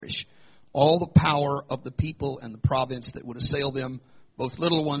all the power of the people and the province that would assail them, both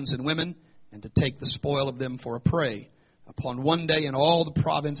little ones and women, and to take the spoil of them for a prey. Upon one day in all the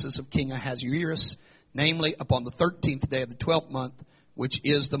provinces of King Ahasuerus, namely upon the 13th day of the 12th month, which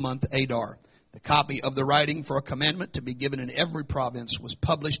is the month Adar. The copy of the writing for a commandment to be given in every province was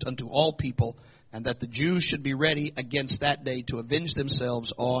published unto all people, and that the Jews should be ready against that day to avenge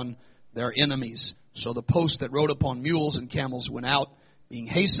themselves on their enemies. So the posts that rode upon mules and camels went out, being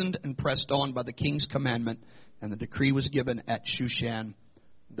hastened and pressed on by the king's commandment, and the decree was given at Shushan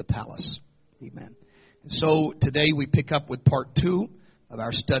the palace. Amen. And so today we pick up with part 2 of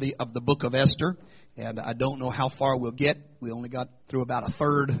our study of the book of Esther. And I don't know how far we'll get. We only got through about a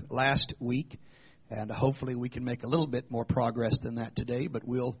third last week. And hopefully we can make a little bit more progress than that today. But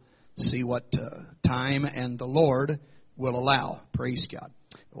we'll see what time and the Lord will allow. Praise God.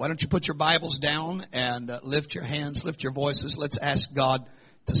 Why don't you put your Bibles down and lift your hands, lift your voices. Let's ask God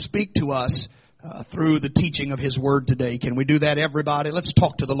to speak to us through the teaching of His Word today. Can we do that, everybody? Let's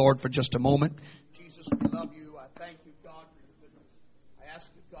talk to the Lord for just a moment. Jesus, we love you. I thank you, God, for your goodness. I ask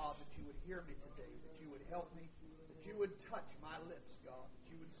you, God, that you would hear me today, that you would help me, that you would touch my lips, God,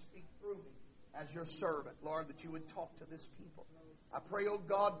 that you would speak through me as your servant, Lord, that you would talk to this people. I pray, oh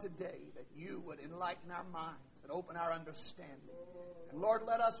God, today that you would enlighten our minds and open our understanding. And Lord,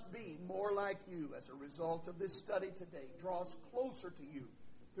 let us be more like you as a result of this study today. Draw us closer to you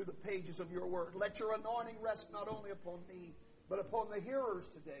through the pages of your word. Let your anointing rest not only upon me, but upon the hearers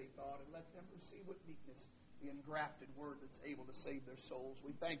today, God, and let them receive with meekness the engrafted word that's able to save their souls.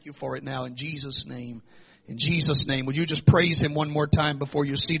 We thank you for it now in Jesus' name. In Jesus' name. Would you just praise Him one more time before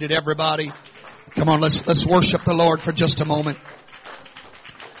you're seated, everybody? Come on, let's worship the Lord for just a moment.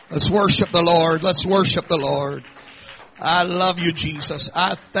 Let's worship the Lord. Let's worship the Lord. I love you, Jesus.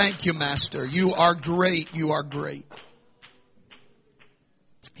 I thank you, Master. You are great. You are great.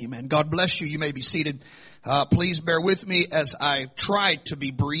 Amen. God bless you. You may be seated. Please bear with me as I try to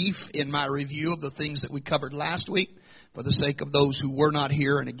be brief in my review of the things that we covered last week for the sake of those who were not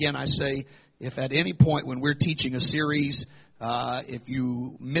here. And again, I say, if at any point when we're teaching a series, if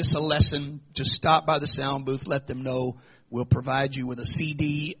you miss a lesson, just stop by the sound booth, let them know. We'll provide you with a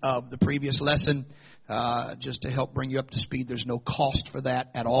CD of the previous lesson just to help bring you up to speed. There's no cost for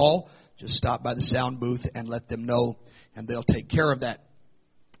that at all. Just stop by the sound booth and let them know, and they'll take care of that.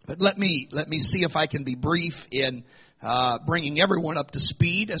 But let me see if I can be brief in bringing everyone up to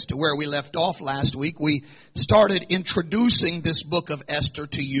speed as to where we left off last week. We started introducing this book of Esther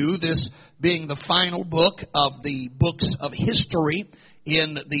to you, this being the final book of the books of history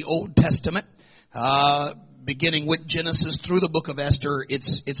in the Old Testament. Beginning with Genesis through the book of Esther,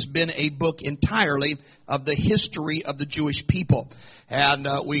 it's been a book entirely of the history of the Jewish people. And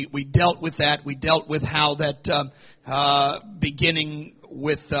we dealt with that. We dealt with how that beginning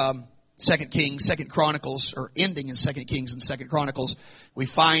with 2 Kings, 2 Chronicles, or ending in 2 Kings and 2 Chronicles, we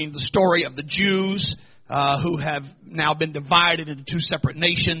find the story of the Jews who have now been divided into two separate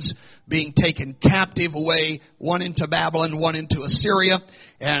nations, being taken captive away, one into Babylon, one into Assyria,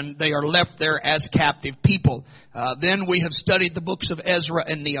 and they are left there as captive people. Then we have studied the books of Ezra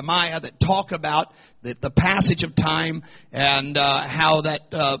and Nehemiah that talk about the passage of time and how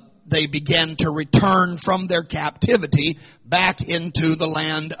that they began to return from their captivity back into the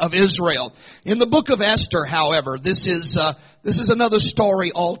land of Israel. In the book of Esther, however, this is another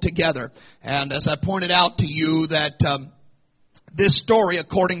story altogether. And as I pointed out to you that this story,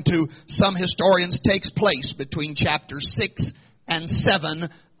 according to some historians, takes place between chapters 6 and 7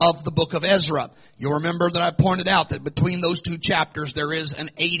 of the book of Ezra. You'll remember that I pointed out that between those two chapters there is an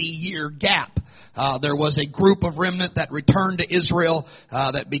 80-year gap. There was a group of remnant that returned to Israel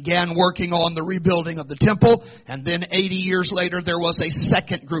that began working on the rebuilding of the temple, and then 80 years later there was a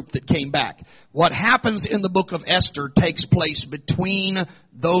second group that came back. What happens in the book of Esther takes place between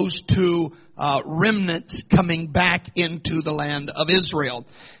those two remnants coming back into the land of Israel.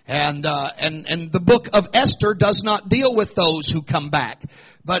 And the book of Esther does not deal with those who come back,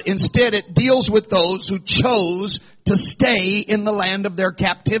 but instead it deals with those who chose to stay in the land of their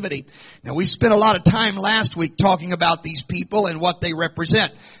captivity. Now, we spent a lot of time last week talking about these people and what they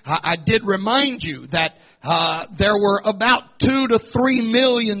represent. I did remind you that there were about 2 to 3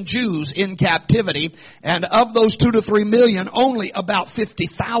 million Jews in captivity, and of those 2 to 3 million, only about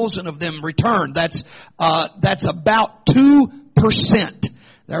 50,000 of them returned. That's about 2%.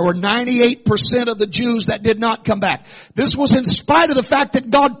 There were 98% of the Jews that did not come back. This was in spite of the fact that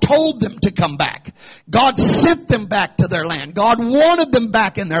God told them to come back. God sent them back to their land. God wanted them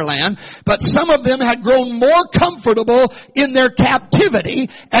back in their land, but some of them had grown more comfortable in their captivity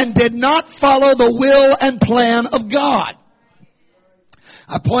and did not follow the will and plan of God.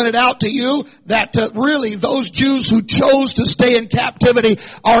 I pointed out to you that really those Jews who chose to stay in captivity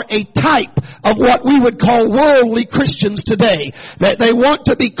are a type of what we would call worldly Christians today. That they want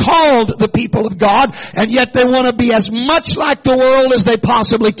to be called the people of God, and yet they want to be as much like the world as they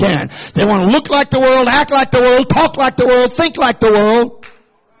possibly can. They want to look like the world, act like the world, talk like the world, think like the world.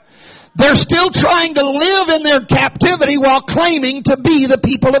 They're still trying to live in their captivity while claiming to be the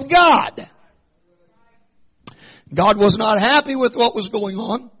people of God. God was not happy with what was going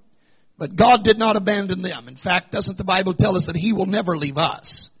on, but God did not abandon them. In fact, doesn't the Bible tell us that He will never leave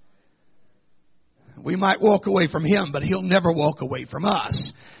us? We might walk away from Him, but He'll never walk away from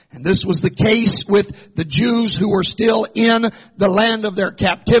us. And this was the case with the Jews who were still in the land of their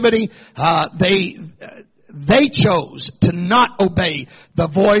captivity. They chose to not obey the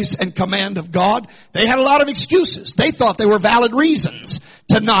voice and command of God. They had a lot of excuses. They thought they were valid reasons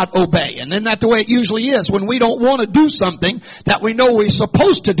to not obey. And isn't that the way it usually is? When we don't want to do something that we know we're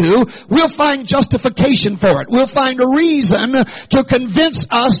supposed to do, we'll find justification for it. We'll find a reason to convince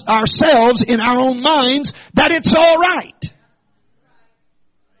us ourselves in our own minds that it's all right.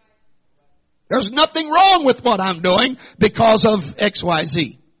 There's nothing wrong with what I'm doing because of X, Y,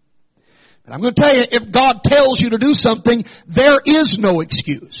 Z. But I'm going to tell you, if God tells you to do something, there is no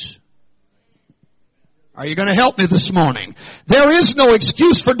excuse. Are you going to help me this morning? There is no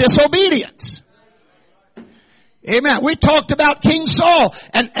excuse for disobedience. Amen. We talked about King Saul,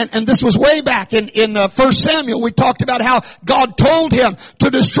 and this was way back in 1 Samuel. We talked about how God told him to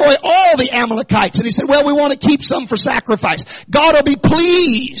destroy all the Amalekites. And he said, well, we want to keep some for sacrifice. God will be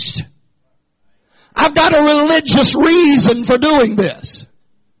pleased. I've got a religious reason for doing this.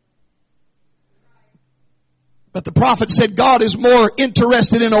 But the prophet said God is more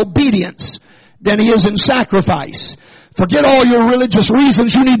interested in obedience than He is in sacrifice. Forget all your religious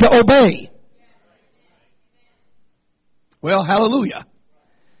reasons, you need to obey. Well, hallelujah.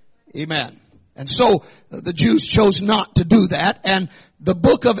 Amen. And so the Jews chose not to do that. And the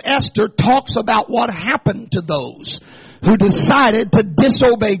book of Esther talks about what happened to those who decided to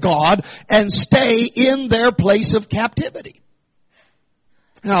disobey God and stay in their place of captivity.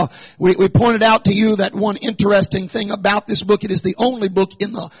 Now, we pointed out to you that one interesting thing about this book, it is the only book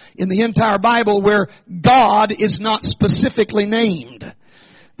in the entire Bible where God is not specifically named.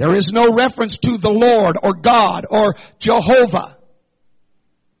 There is no reference to the Lord or God or Jehovah.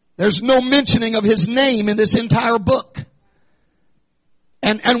 There's no mentioning of His name in this entire book.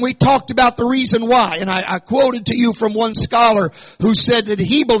 And we talked about the reason why. And I quoted to you from one scholar who said that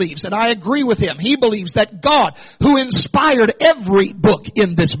he believes, and I agree with him, he believes that God, who inspired every book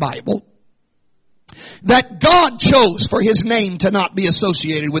in this Bible, that God chose for His name to not be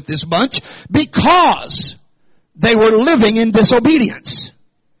associated with this bunch because they were living in disobedience.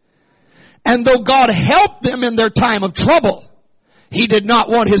 And though God helped them in their time of trouble, He did not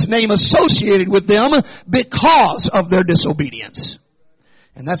want His name associated with them because of their disobedience.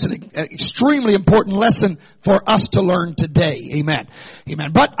 And that's an extremely important lesson for us to learn today. Amen.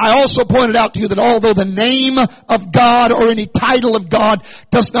 Amen. But I also pointed out to you that although the name of God or any title of God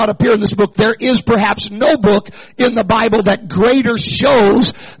does not appear in this book, there is perhaps no book in the Bible that greater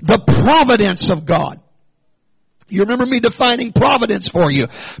shows the providence of God. You remember me defining providence for you.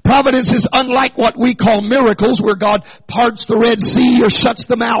 Providence is unlike what we call miracles, where God parts the Red Sea or shuts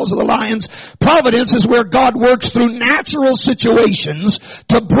the mouths of the lions. Providence is where God works through natural situations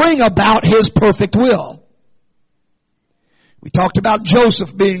to bring about His perfect will. We talked about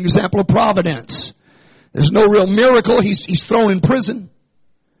Joseph being an example of providence. There's no real miracle. He's thrown in prison.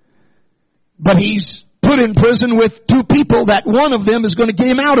 But he's put in prison with two people that one of them is going to get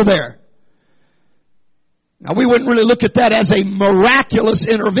him out of there. Now, we wouldn't really look at that as a miraculous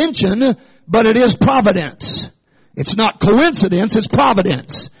intervention, but it is providence. It's not coincidence, it's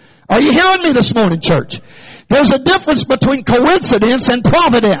providence. Are you hearing me this morning, church? There's a difference between coincidence and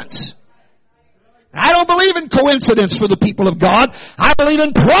providence. I don't believe in coincidence for the people of God. I believe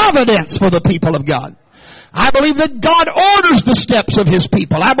in providence for the people of God. I believe that God orders the steps of His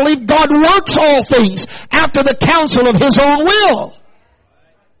people. I believe God works all things after the counsel of His own will.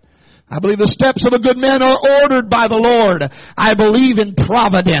 I believe the steps of a good man are ordered by the Lord. I believe in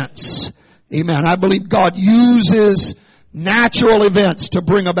providence. Amen. I believe God uses natural events to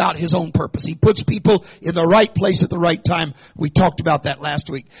bring about His own purpose. He puts people in the right place at the right time. We talked about that last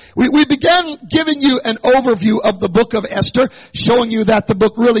week. We began giving you an overview of the book of Esther, showing you that the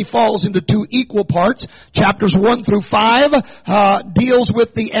book really falls into two equal parts. Chapters 1 through 5 deals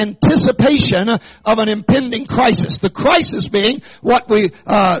with the anticipation of an impending crisis. The crisis being what we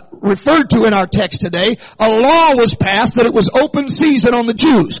referred to in our text today, a law was passed that it was open season on the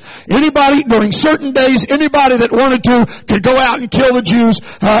Jews. Anybody, during certain days, anybody that wanted to could go out and kill the Jews,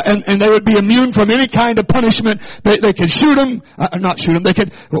 and they would be immune from any kind of punishment. They could shoot them, not shoot them, they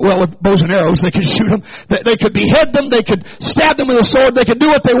could, well, with bows and arrows, they could shoot them. They could behead them, they could stab them with a sword, they could do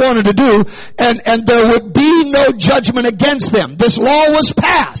what they wanted to do, and there would be no judgment against them. This law was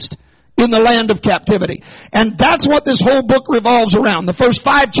passed in the land of captivity. And that's what this whole book revolves around. The first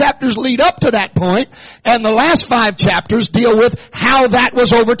 5 chapters lead up to that point, and the last 5 chapters deal with how that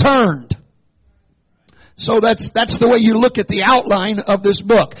was overturned. So that's the way you look at the outline of this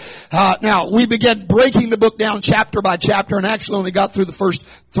book. Now, we began breaking the book down chapter by chapter, and actually only got through the first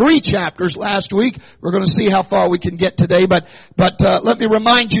 3 chapters last week. We're going to see how far we can get today, but let me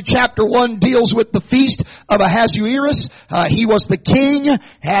remind you, chapter 1 deals with the feast of Ahasuerus. He was the king,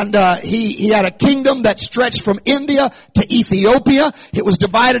 and he had a kingdom that stretched from India to Ethiopia. It was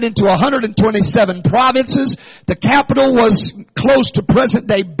divided into 127 provinces. The capital was close to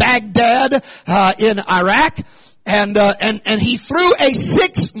present-day Baghdad in Iraq. And he threw a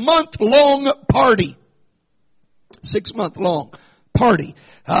 6-month-long party. 6-month-long party.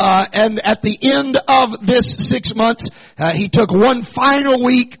 And at the end of this 6 months, he took one final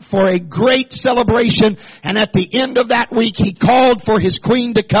week for a great celebration. And at the end of that week, he called for his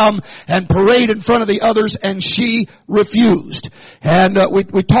queen to come and parade in front of the others, and she refused. And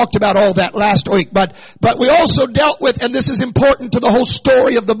we talked about all that last week. But we also dealt with, and this is important to the whole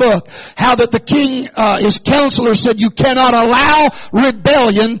story of the book, how that the king, his counselor said, you cannot allow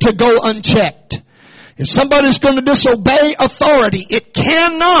rebellion to go unchecked. If somebody's going to disobey authority, it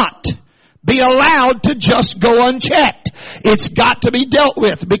cannot be allowed to just go unchecked. It's got to be dealt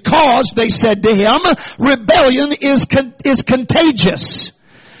with, because they said to him, rebellion is contagious.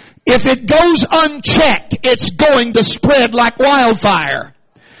 If it goes unchecked, it's going to spread like wildfire.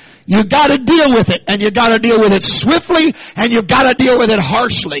 You got to deal with it, and you got to deal with it swiftly, and you've got to deal with it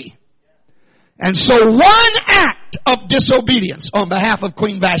harshly. And so one act of disobedience on behalf of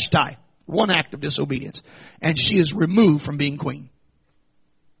Queen Vashti, one act of disobedience, and she is removed from being queen.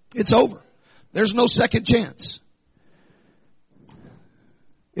 It's over. There's no second chance.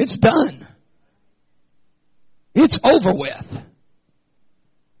 It's done. It's over with.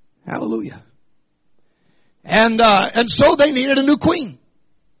 Hallelujah. And so they needed a new queen.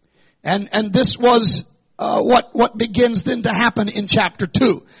 And this was what begins then to happen in chapter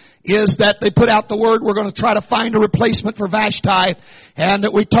 2. Is that they put out the word, we're going to try to find a replacement for Vashti. And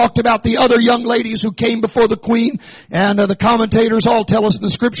we talked about the other young ladies who came before the queen. And the commentators all tell us,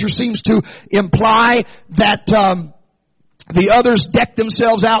 the scripture seems to imply that the others decked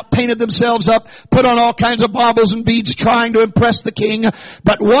themselves out, painted themselves up, put on all kinds of baubles and beads trying to impress the king.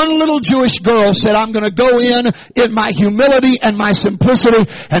 But one little Jewish girl said, I'm going to go in my humility and my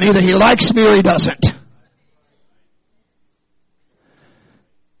simplicity, and either he likes me or he doesn't.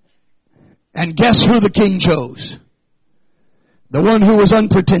 And guess who the king chose? The one who was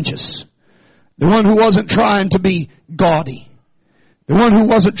unpretentious. The one who wasn't trying to be gaudy. The one who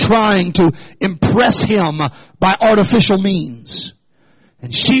wasn't trying to impress him by artificial means.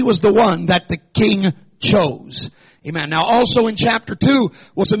 And she was the one that the king chose. Amen. Now also in chapter 2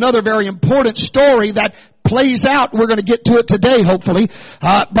 was another very important story that plays out. We're going to get to it today, hopefully.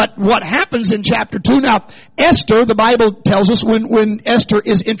 But what happens in chapter 2? Now, Esther, the Bible tells us, when Esther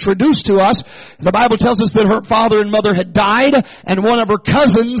is introduced to us, the Bible tells us that her father and mother had died, and one of her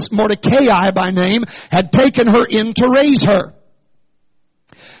cousins, Mordecai by name, had taken her in to raise her.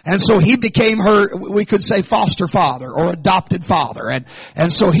 And so he became her, we could say, foster father or adopted father.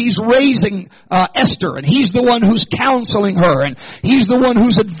 And so he's raising Esther, and he's the one who's counseling her, and he's the one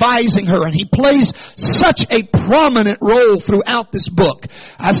who's advising her, and he plays such a prominent role throughout this book.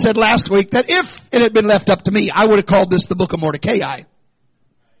 I said last week that if it had been left up to me, I would have called this the book of Mordecai.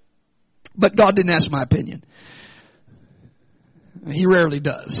 But God didn't ask my opinion. He rarely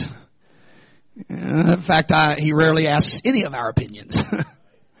does. In fact, he rarely asks any of our opinions.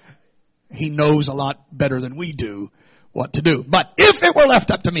 He knows a lot better than we do what to do. But if it were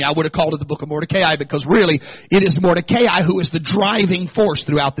left up to me, I would have called it the book of Mordecai, because really it is Mordecai who is the driving force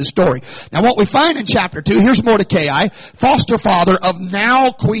throughout this story. Now what we find in chapter 2, here's Mordecai, foster father of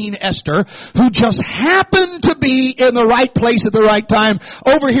now Queen Esther, who just happened to be in the right place at the right time.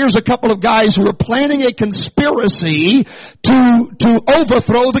 Overhere's a couple of guys who are planning a conspiracy to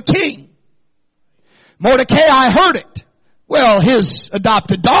overthrow the king. Mordecai heard it. Well, his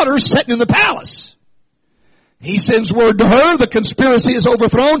adopted daughter's sitting in the palace. He sends word to her, the conspiracy is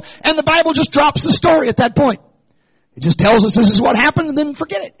overthrown, and the Bible just drops the story at that point. It just tells us this is what happened, and then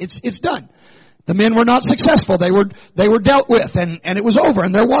forget it. It's done. The men were not successful. They were dealt with, and it was over.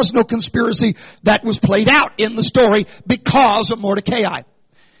 And there was no conspiracy that was played out in the story because of Mordecai.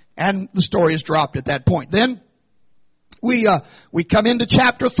 And the story is dropped at that point. Then we come into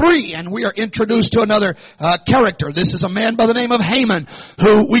chapter 3, and we are introduced to another character. This is a man by the name of Haman,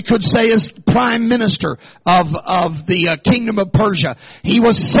 who we could say is prime minister of the kingdom of Persia. He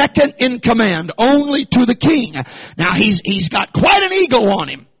was second in command only to the king. Now he's got quite an ego on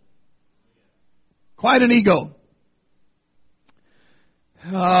him. Quite an ego.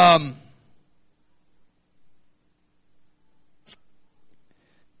 Do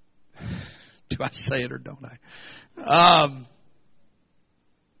I say it or don't I?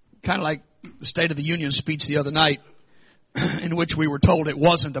 Kind of like the State of the Union speech the other night, in which we were told it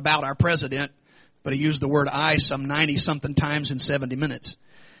wasn't about our president, but he used the word "I" some 90-something times in 70 minutes.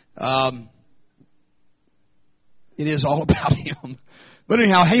 It is all about him. But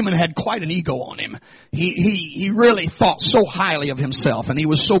anyhow, Haman had quite an ego on him. He really thought so highly of himself, and he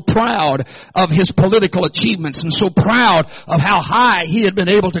was so proud of his political achievements and so proud of how high he had been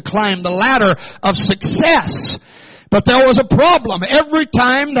able to climb the ladder of success. But there was a problem. Every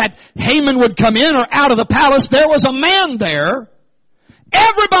time that Haman would come in or out of the palace, there was a man there.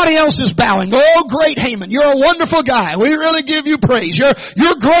 Everybody else is bowing. Oh, great Haman, you're a wonderful guy. We really give you praise. You're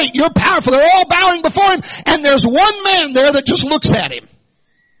great. You're powerful. They're all bowing before him. And there's one man there that just looks at him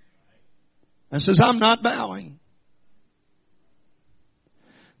and says, I'm not bowing.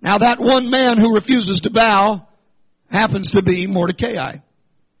 Now that one man who refuses to bow happens to be Mordecai.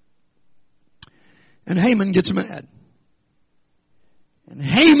 And Haman gets mad. And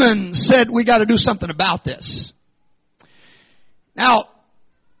Haman said, we got to do something about this. Now,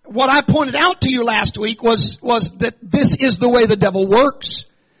 what I pointed out to you last week was that this is the way the devil works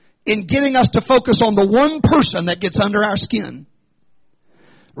in getting us to focus on the one person that gets under our skin,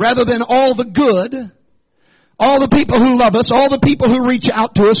 rather than all the good, all the people who love us, all the people who reach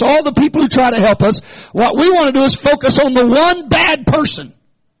out to us, all the people who try to help us. What we want to do is focus on the one bad person.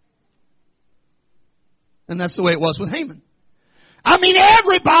 And that's the way it was with Haman. I mean,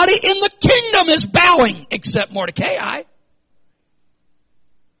 everybody in the kingdom is bowing except Mordecai.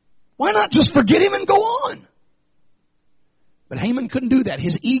 Why not just forget him and go on? But Haman couldn't do that.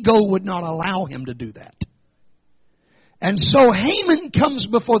 His ego would not allow him to do that. And so Haman comes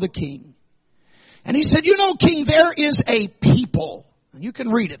before the king. And he said, you know, king, there is a people. And you can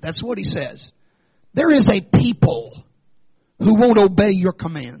read it. That's what he says. There is a people who won't obey your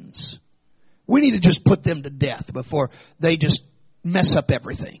commands. We need to just put them to death before they just mess up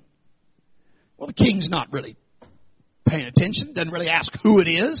everything. Well, the king's not really paying attention. Doesn't really ask who it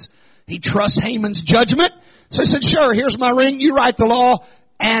is. He trusts Haman's judgment. So he said, sure, here's my ring. You write the law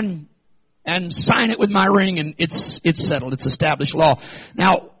and sign it with my ring, and it's settled. It's established law.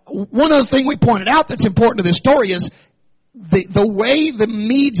 Now, one other thing we pointed out that's important to this story is the way the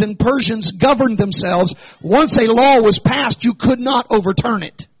Medes and Persians governed themselves. Once a law was passed, you could not overturn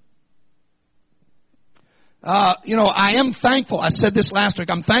it. I am thankful. I said this last week.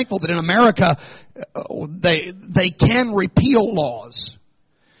 I'm thankful that in America, they can repeal laws.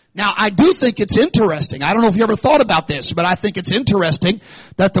 Now, I do think it's interesting. I don't know if you ever thought about this, but I think it's interesting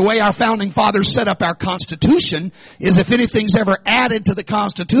that the way our founding fathers set up our Constitution is if anything's ever added to the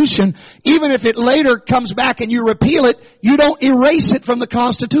Constitution, even if it later comes back and you repeal it, you don't erase it from the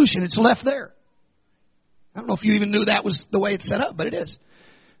Constitution. It's left there. I don't know if you even knew that was the way it's set up, but it is.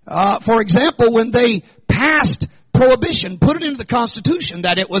 For example, when they passed prohibition, put it into the Constitution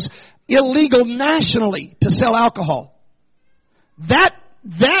that it was illegal nationally to sell alcohol.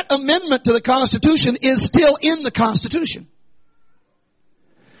 That amendment to the Constitution is still in the Constitution.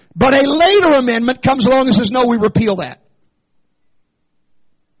 But a later amendment comes along and says, no, we repeal that.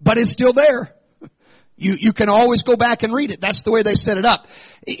 But it's still there. You can always go back and read it. That's the way they set it up.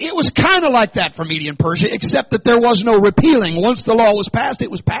 It was kind of like that for Media and Persia, except that there was no repealing. Once the law was passed, it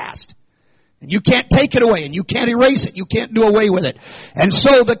was passed. And you can't take it away, and you can't erase it. You can't do away with it. And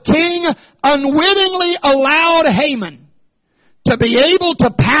so the king unwittingly allowed Haman to be able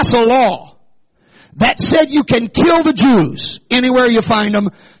to pass a law that said you can kill the Jews anywhere you find them,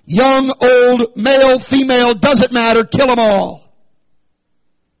 young, old, male, female, doesn't matter, kill them all.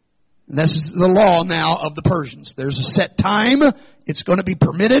 And this is the law now of the Persians. There's a set time. It's going to be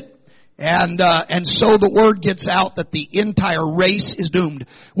permitted. And so the word gets out that the entire race is doomed,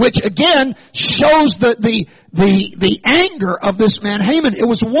 which again shows the anger of this man Haman. It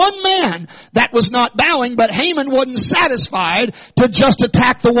was one man that was not bowing, but Haman wasn't satisfied to just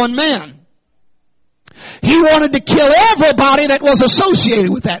attack the one man. He wanted to kill everybody that was associated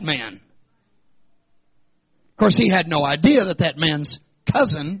with that man. Of course, he had no idea that that man's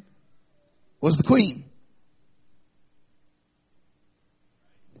cousin was the queen.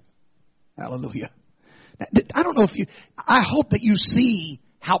 Hallelujah. I don't know if I hope that you see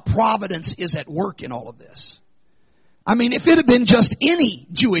how providence is at work in all of this. I mean, if it had been just any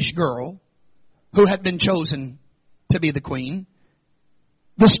Jewish girl who had been chosen to be the queen,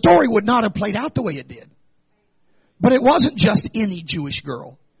 the story would not have played out the way it did. But it wasn't just any Jewish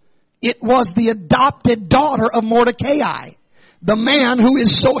girl. It was the adopted daughter of Mordecai, the man who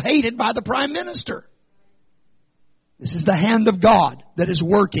is so hated by the prime minister. This is the hand of God that is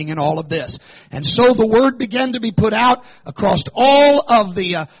working in all of this. And so the word began to be put out across all of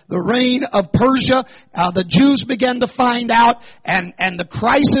the reign of Persia. The Jews began to find out, and the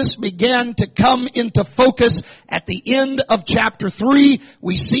crisis began to come into focus at the end of chapter 3.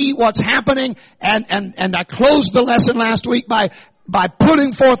 We see what's happening, and I closed the lesson last week by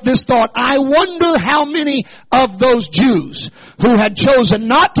putting forth this thought. I wonder how many of those Jews who had chosen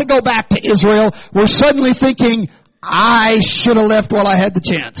not to go back to Israel were suddenly thinking, I should have left while I had the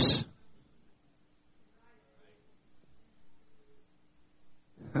chance.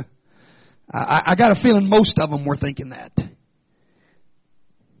 I got a feeling most of them were thinking that.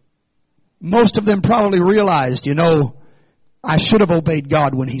 Most of them probably realized, I should have obeyed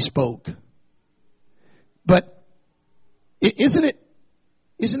God when He spoke. But isn't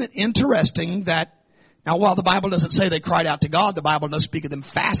it interesting that, now while the Bible doesn't say they cried out to God, the Bible does speak of them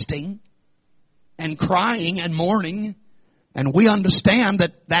fasting and crying and mourning, and we understand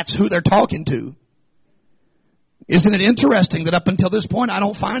that that's who they're talking to. Isn't it interesting that up until this point I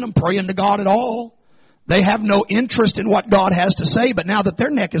don't find them praying to God at all? They have no interest in what God has to say, but now that their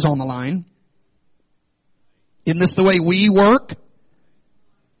neck is on the line, isn't this the way we work?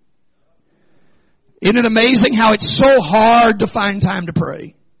 Isn't it amazing how it's so hard to find time to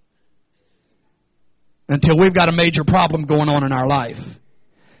pray until we've got a major problem going on in our life?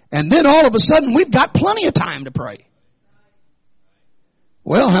 And then all of a sudden, we've got plenty of time to pray.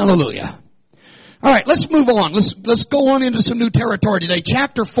 Well, hallelujah. All right, let's move on. Let's go on into some new territory today.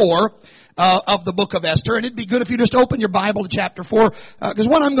 Chapter 4 of the book of Esther. And it'd be good if you just open your Bible to chapter 4. Because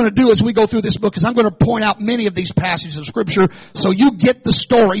what I'm going to do as we go through this book is I'm going to point out many of these passages of Scripture so you get the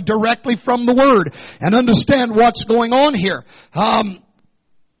story directly from the Word and understand what's going on here.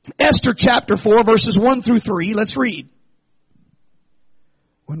 Esther chapter 4, verses 1 through 3. Let's read.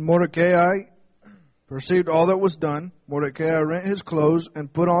 When Mordecai perceived all that was done, Mordecai rent his clothes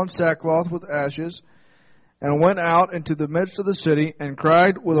and put on sackcloth with ashes, and went out into the midst of the city and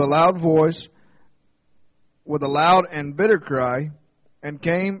cried with a loud voice, with a loud and bitter cry, and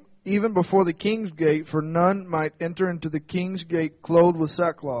came even before the king's gate, for none might enter into the king's gate clothed with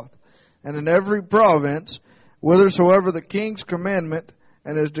sackcloth. And in every province, whithersoever the king's commandment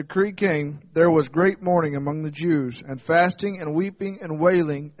and his decree came, there was great mourning among the Jews, and fasting and weeping and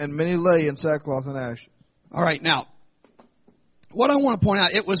wailing, and many lay in sackcloth and ashes. All right, now, what I want to point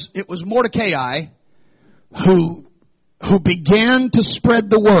out, it was Mordecai who began to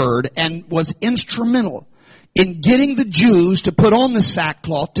spread the word and was instrumental in getting the Jews to put on the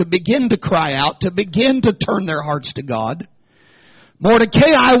sackcloth, to begin to cry out, to begin to turn their hearts to God.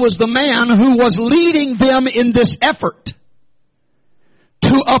 Mordecai was the man who was leading them in this effort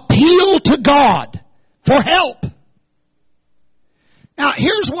to appeal to God for help. Now,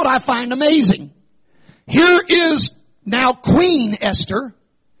 here's what I find amazing. Here is now Queen Esther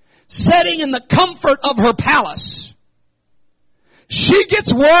sitting in the comfort of her palace. She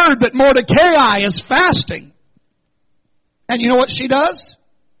gets word that Mordecai is fasting. And you know what she does?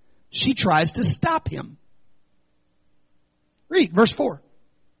 She tries to stop him. Read verse 4.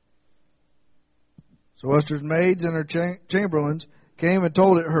 So Esther's maids and her chamberlains came and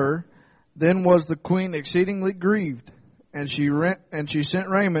told it her. Then was the queen exceedingly grieved, and she sent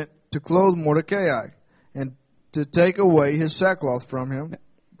raiment to clothe Mordecai, and to take away his sackcloth from him,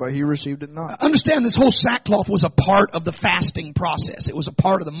 but he received it not. Understand, this whole sackcloth was a part of the fasting process. It was a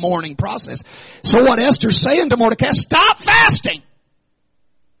part of the mourning process. So what Esther's saying to Mordecai, stop fasting.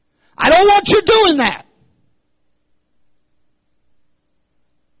 I don't want you doing that.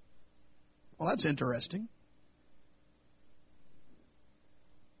 Well, that's interesting.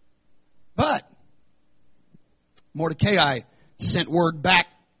 But Mordecai sent word back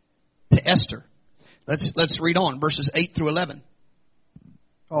to Esther. Let's read on, verses 8 through 11.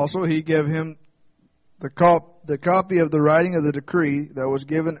 Also he gave him the copy of the writing of the decree that was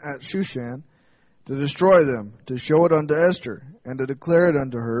given at Shushan, to destroy them, to show it unto Esther, and to declare it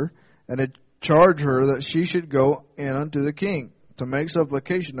unto her, and to charge her that she should go in unto the king, to make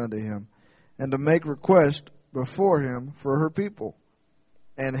supplication unto him, and to make request before him for her people.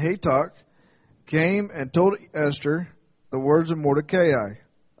 And Hatak came and told Esther the words of Mordecai.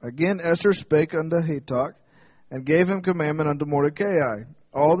 Again Esther spake unto Hatach, and gave him commandment unto Mordecai.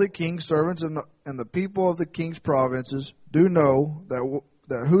 All the king's servants and the people of the king's provinces do know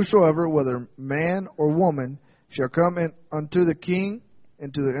that whosoever, whether man or woman, shall come in unto the king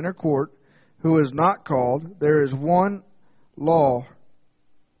into the inner court, who is not called, there is one law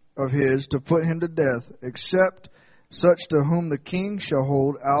of his to put him to death, except such to whom the king shall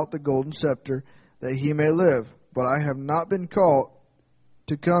hold out the golden scepter, that he may live. But I have not been called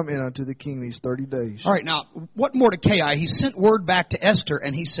to come in unto the king these 30 days. All right, now, what Mordecai, he sent word back to Esther,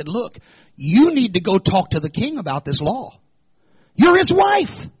 and he said, look, you need to go talk to the king about this law. You're his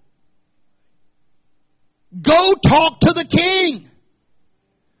wife. Go talk to the king.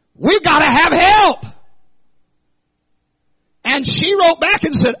 We've got to have help. And she wrote back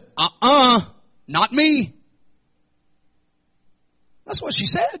and said, not me. That's what she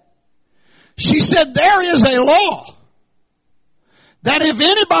said. She said, there is a law that if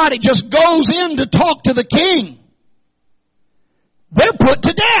anybody just goes in to talk to the king, they're put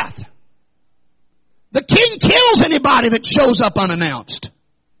to death. The king kills anybody that shows up unannounced.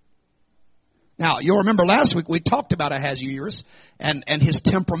 Now, you'll remember last week we talked about Ahasuerus and his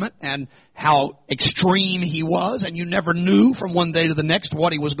temperament and how extreme he was, and you never knew from one day to the next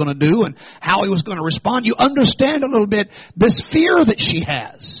what he was going to do and how he was going to respond. You understand a little bit this fear that she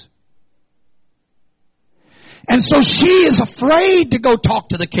has. And so she is afraid to go talk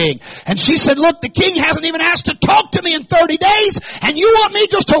to the king. And she said, look, the king hasn't even asked to talk to me in 30 days, and you want me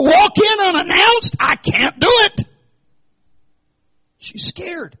just to walk in unannounced? I can't do it. She's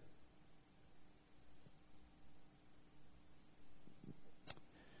scared.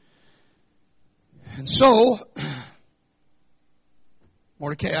 And so,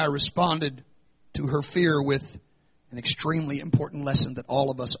 Mordecai responded to her fear with an extremely important lesson that all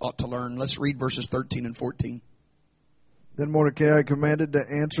of us ought to learn. Let's read verses 13 and 14. Then Mordecai commanded to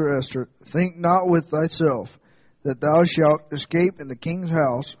answer Esther, think not with thyself that thou shalt escape in the king's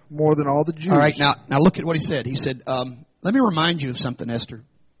house more than all the Jews. All right, now look at what he said. He said, let me remind you of something, Esther.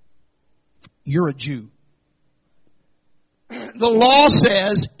 You're a Jew. The law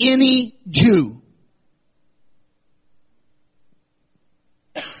says any Jew.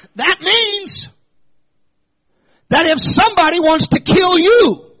 That means that if somebody wants to kill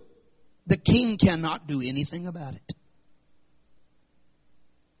you, the king cannot do anything about it.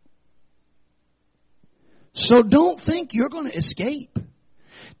 So don't think you're going to escape.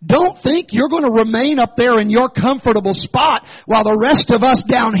 Don't think you're going to remain up there in your comfortable spot while the rest of us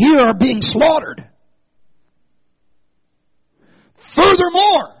down here are being slaughtered.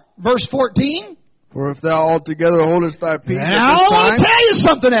 Furthermore, verse 14. For if thou altogether holdest thy peace now, at this time, I want to tell you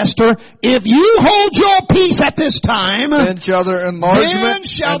something, Esther. If you hold your peace at this time, then shall their enlargement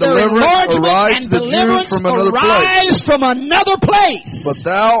and deliverance arise to the Jews from another place. From another place. But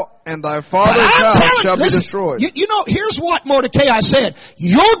thou and thy father's house shall be destroyed. You know, here's what Mordecai said.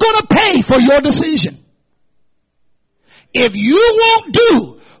 You're going to pay for your decision. If you won't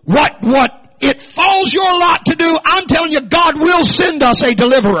do what it falls your lot to do, I'm telling you, God will send us a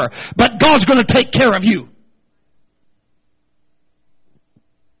deliverer. But God's going to take care of you.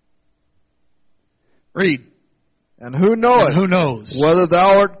 Read. And who knoweth? And who knows? Whether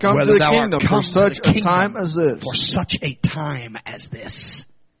thou art come to the kingdom for such a time as this. For such a time as this.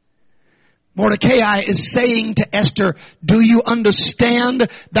 Mordecai is saying to Esther, do you understand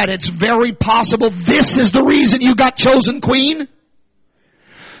that it's very possible this is the reason you got chosen queen?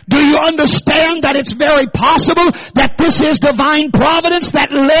 Do you understand that it's very possible that this is divine providence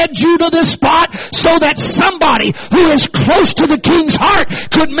that led you to this spot so that somebody who is close to the king's heart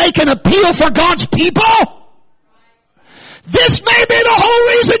could make an appeal for God's people? This may be the whole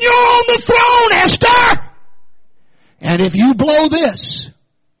reason you're on the throne, Esther. And if you blow this,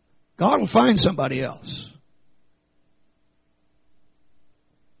 God will find somebody else.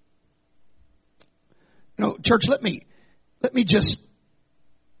 You know, church, let me just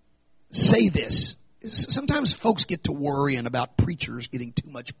say this. Sometimes folks get to worrying about preachers getting too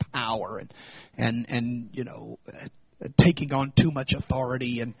much power and you know, taking on too much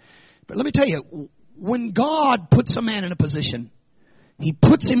authority. But let me tell you, when God puts a man in a position, He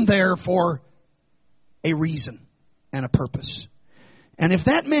puts him there for a reason and a purpose. And if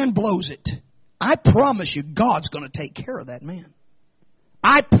that man blows it, I promise you God's going to take care of that man.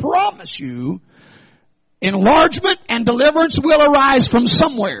 I promise you enlargement and deliverance will arise from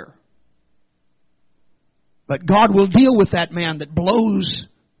somewhere. But God will deal with that man that blows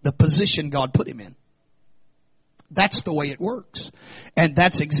the position God put him in. That's the way it works. And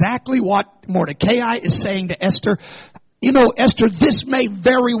that's exactly what Mordecai is saying to Esther. You know, Esther, this may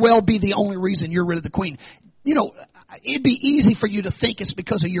very well be the only reason you're really the queen. You know, it'd be easy for you to think it's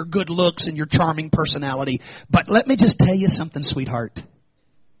because of your good looks and your charming personality. But let me just tell you something, sweetheart.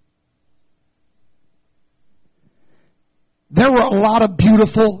 There were a lot of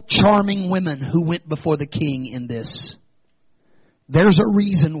beautiful, charming women who went before the king in this. There's a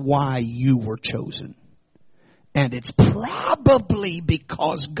reason why you were chosen. And it's probably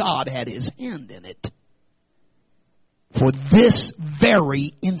because God had His hand in it. For this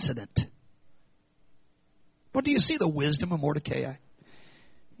very incident. But do you see the wisdom of Mordecai?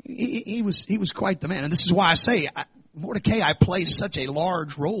 He was quite the man. And this is why I say Mordecai plays such a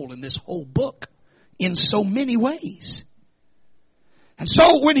large role in this whole book in so many ways. And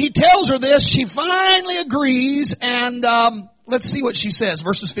so when he tells her this, she finally agrees. And let's see what she says,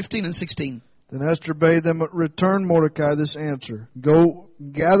 verses 15 and 16. Then Esther bade them return Mordecai this answer. Go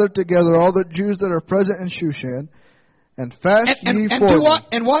gather together all the Jews that are present in Shushan, and fast ye for and do them. what?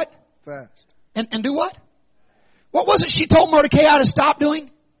 And what? Fast. And do what? What was it she told Mordecai to stop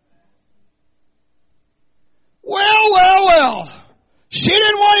doing? Well. She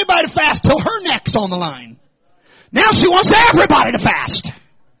didn't want anybody to fast till her neck's on the line. Now she wants everybody to fast.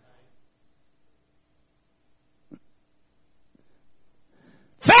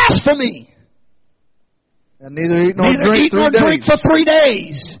 Fast for me. And neither eat nor drink for 3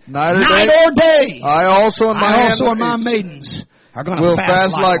 days. Night or day. I also and my maidens are going to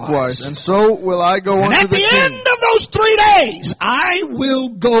fast fast likewise. And so will I go unto the king. And at the end of those 3 days, I will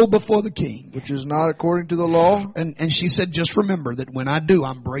go before the king. Which is not according to the law. And she said, just remember that when I do,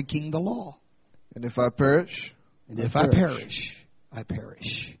 I'm breaking the law. And if I perish? And if I perish, I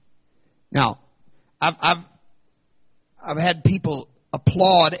perish. Now, I've had people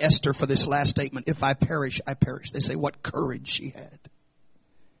applaud Esther for this last statement. If I perish, I perish. They say what courage she had.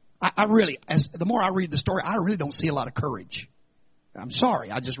 I really, the more I read the story, I really don't see a lot of courage. I'm sorry,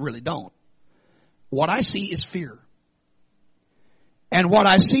 I just really don't. What I see is fear. And what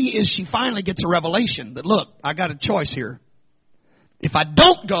I see is she finally gets a revelation that, look, I got a choice here. If I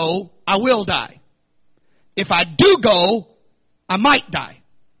don't go, I will die. If I do go, I might die.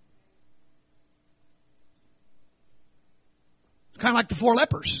 Kind of like the 4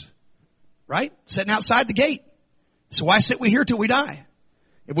 lepers, right? Sitting outside the gate. So why sit we here till we die?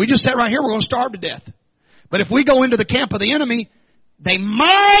 If we just sit right here, we're going to starve to death. But if we go into the camp of the enemy, they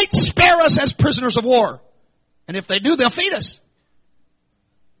might spare us as prisoners of war. And if they do, they'll feed us.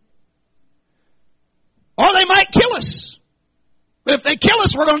 Or they might kill us. But if they kill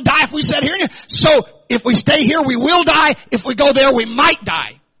us, we're going to die if we sit here. So if we stay here, we will die. If we go there, we might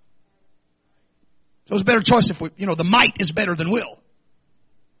die. So it's a better choice if the might is better than will.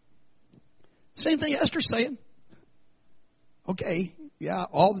 Same thing Esther's saying. Okay, yeah,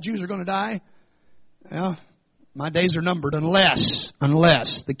 all the Jews are going to die. Yeah, my days are numbered unless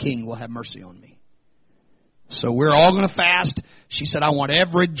the king will have mercy on me. So we're all going to fast. She said, I want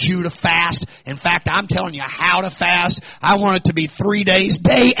every Jew to fast. In fact, I'm telling you how to fast. I want it to be 3 days,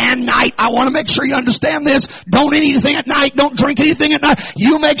 day and night. I want to make sure you understand this. Don't eat anything at night. Don't drink anything at night.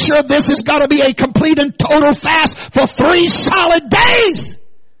 You make sure this has got to be a complete and total fast for 3 solid days.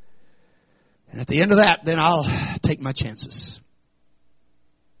 And at the end of that, then I'll take my chances.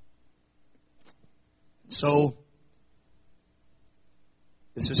 So,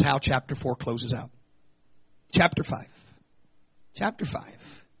 this is how chapter 4 closes out. Chapter 5. Chapter 5.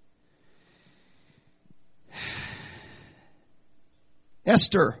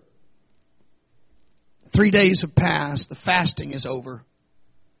 Esther. 3 days have passed. The fasting is over.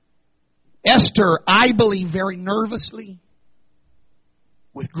 Esther, I believe, very nervously,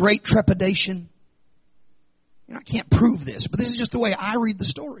 with great trepidation. I can't prove this, but this is just the way I read the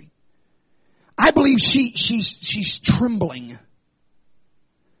story. I believe she's trembling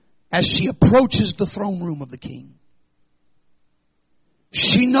as she approaches the throne room of the king.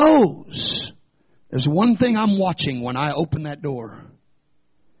 She knows there's one thing I'm watching when I open that door.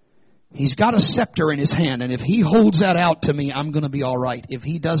 He's got a scepter in his hand, and if he holds that out to me, I'm going to be all right. If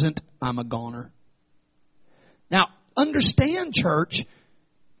he doesn't, I'm a goner. Now, understand, church,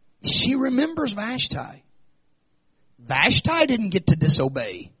 she remembers Vashti. Vashti didn't get to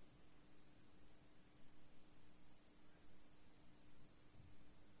disobey.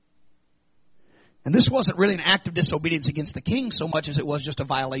 And this wasn't really an act of disobedience against the king so much as it was just a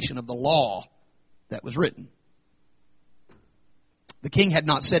violation of the law that was written. The king had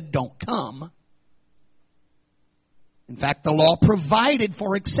not said, don't come. In fact, the law provided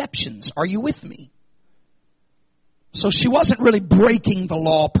for exceptions. Are you with me? So she wasn't really breaking the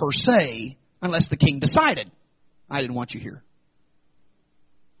law per se, unless the king decided, I didn't want you here.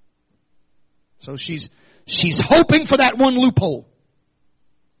 So she's hoping for that one loophole.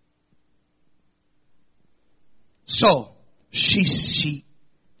 So, she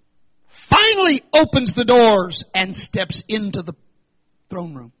finally opens the doors and steps into the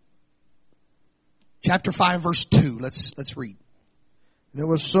throne room. Chapter 5, verse 2. Let's read. And it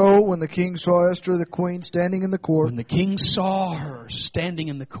was so when the king saw Esther the queen standing in the court. When the king saw her standing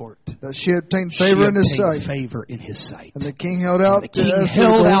in the court, that she obtained favor in his sight. Favor in his sight. And the king held out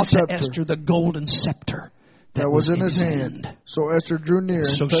to Esther the golden scepter that was in his hand. So Esther drew near and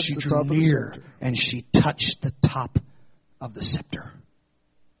so touched she the drew top near of the scepter. and she touched the top of the scepter.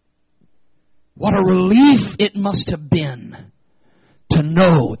 What a relief it must have been to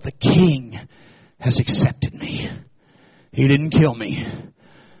know the king has accepted me. He didn't kill me.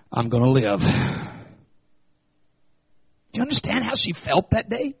 I'm going to live. Do you understand how she felt that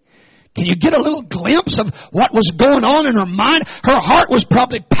day? Can you get a little glimpse of what was going on in her mind? Her heart was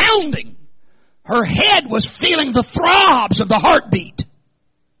probably pounding. Her head was feeling the throbs of the heartbeat.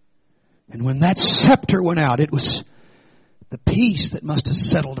 And when that scepter went out, it was the peace that must have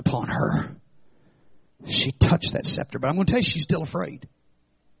settled upon her. She touched that scepter. But I'm going to tell you, she's still afraid.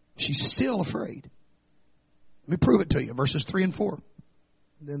 She's still afraid. Let me prove it to you. Verses 3 and 4.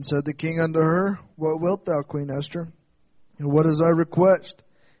 Then said the king unto her, What wilt thou, Queen Esther? And what is thy request?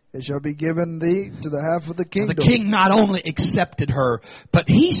 It shall be given thee to the half of the kingdom. The king not only accepted her, but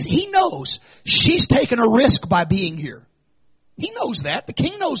he knows she's taken a risk by being here. He knows that. The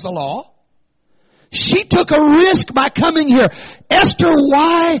king knows the law. She took a risk by coming here. Esther,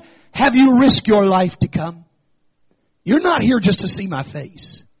 why have you risked your life to come? You're not here just to see my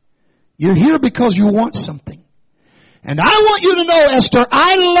face. You're here because you want something. And I want you to know, Esther,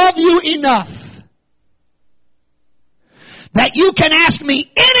 I love you enough that you can ask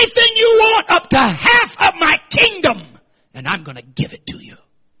me anything you want up to half of my kingdom, and I'm going to give it to you.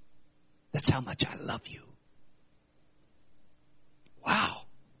 That's how much I love you. Wow.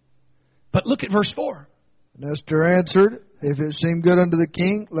 But look at verse 4. And Esther answered, If it seem good unto the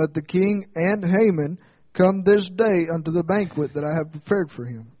king, let the king and Haman come this day unto the banquet that I have prepared for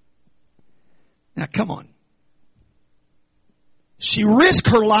him. Now come on. She risked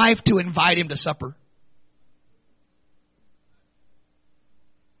her life to invite him to supper.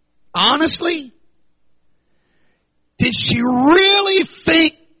 Honestly, did she really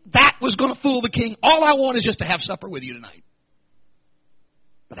think that was going to fool the king? All I want is just to have supper with you tonight.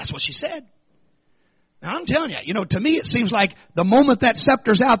 But that's what she said. Now I'm telling you, to me it seems like the moment that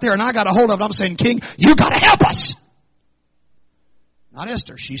scepter's out there and I got a hold of it, I'm saying, King, you got to help us. Not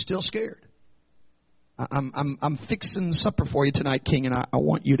Esther. She's still scared. I'm fixing supper for you tonight, King, and I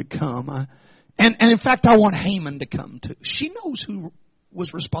want you to come. And in fact, I want Haman to come too. She knows who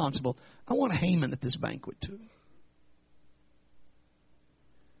was responsible. I want Haman at this banquet too.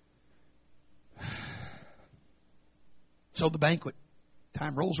 So the banquet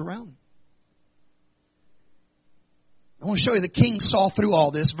time rolls around. I want to show you the king saw through all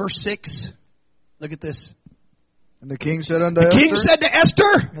this. Verse 6. Look at this. And the king said unto Esther, king said to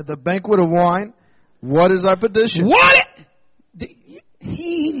Esther, at the banquet of wine, What is thy petition? What?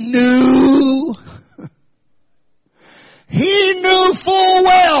 He knew. He knew full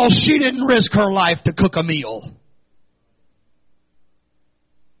well she didn't risk her life to cook a meal.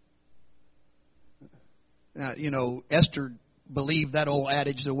 Now, Esther believed that old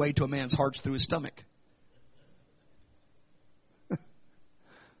adage, the way to a man's heart's through his stomach.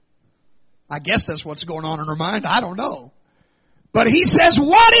 I guess that's what's going on in her mind. I don't know. But he says,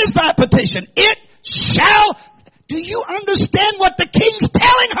 what is thy petition? It shall. Do you understand what the king's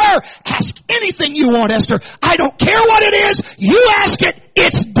telling her? Ask anything you want, Esther. I don't care what it is. You ask it.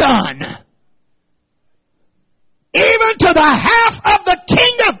 It's done. Even to the half of the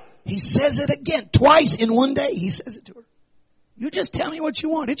kingdom. He says it again. Twice in one day he says it to her. You just tell me what you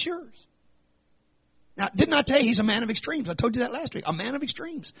want. It's yours. Now, didn't I tell you he's a man of extremes? I told you that last week. A man of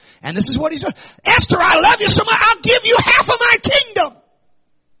extremes. And this is what he's doing. Esther, I love you so much. I'll give you half of my kingdom.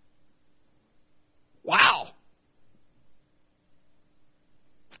 Wow.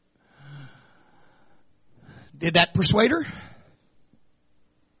 Did that persuade her?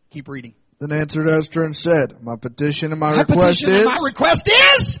 Keep reading. Then answered Esther and said, My petition and my request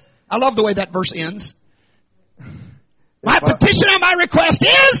is... I love the way that verse ends. My petition and my request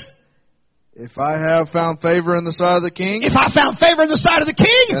is... If I have found favor in the sight of the king... If I found favor in the sight of the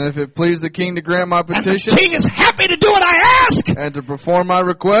king... And if it please the king to grant my petition... And the king is happy to do what I ask... And to perform my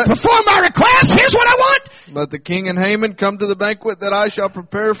request... Perform my request! Here's what I want! Let the king and Haman come to the banquet that I shall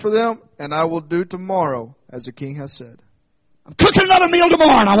prepare for them, and I will do tomorrow, as the king has said. I'm cooking another meal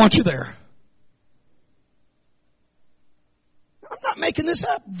tomorrow, and I want you there. I'm not making this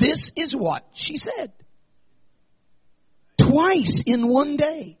up. This is what she said. Twice in one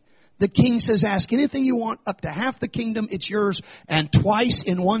day. The king says, ask anything you want, up to half the kingdom, it's yours. And twice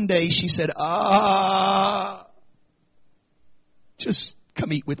in one day she said, just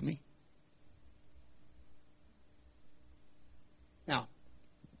come eat with me. Now,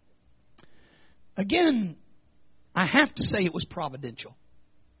 again, I have to say it was providential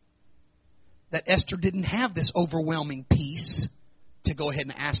that Esther didn't have this overwhelming peace to go ahead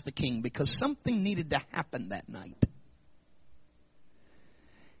and ask the king, because something needed to happen that night.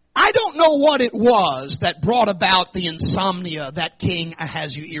 I don't know what it was that brought about the insomnia that King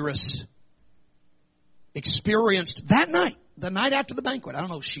Ahasuerus experienced that night, the night after the banquet. I don't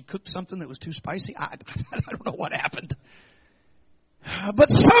know if she cooked something that was too spicy. I don't know what happened. But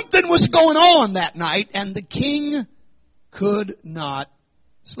something was going on that night, and the king could not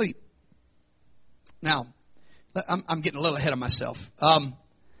sleep. Now, I'm getting a little ahead of myself.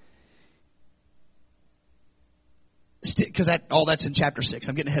 Because all that's in chapter 6.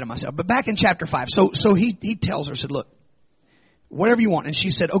 I'm getting ahead of myself. But back in chapter 5. So he tells her, said, look, whatever you want. And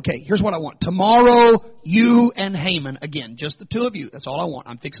she said, okay, here's what I want. Tomorrow, you and Haman, again, just the two of you. That's all I want.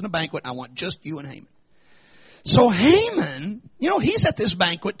 I'm fixing a banquet. I want just you and Haman. So Haman, he's at this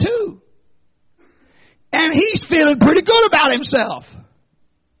banquet too. And he's feeling pretty good about himself.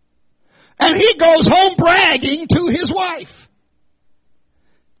 And he goes home bragging to his wife.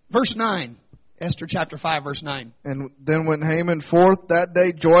 Verse 9. Esther chapter 5, verse 9. And then went Haman forth that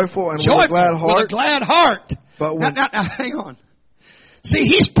day joyful and with a glad heart. With a glad heart. But now, hang on. See,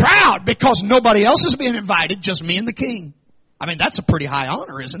 he's proud because nobody else is being invited, just me and the king. I mean, that's a pretty high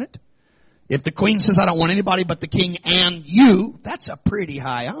honor, isn't it? If the queen says, I don't want anybody but the king and you, that's a pretty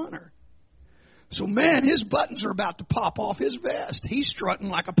high honor. So, man, his buttons are about to pop off his vest. He's strutting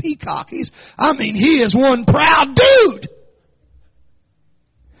like a peacock. He is one proud dude.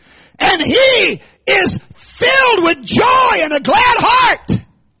 And he is filled with joy and a glad heart.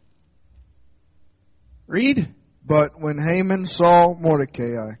 Read. But when Haman saw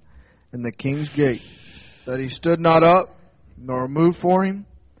Mordecai in the king's gate, that he stood not up, nor moved for him,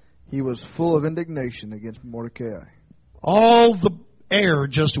 he was full of indignation against Mordecai. All the air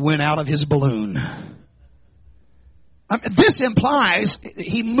just went out of his balloon. This implies,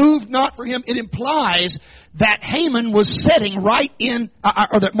 he moved not for him. It implies that Haman was sitting right in,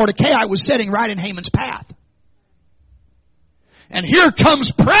 or that Mordecai was sitting right in Haman's path. And here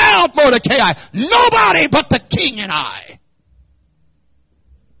comes proud Mordecai. Nobody but the king and I.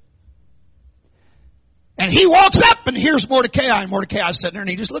 And he walks up and here's Mordecai. And Mordecai's sitting there and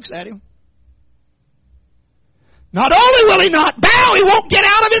he just looks at him. Not only will he not bow, he won't get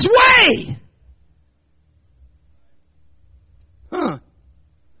out of his way.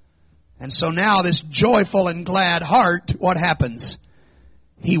 And so now this joyful and glad heart, what happens?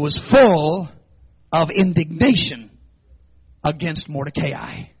 He was full of indignation against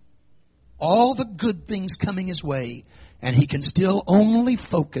Mordecai. All the good things coming his way, and he can still only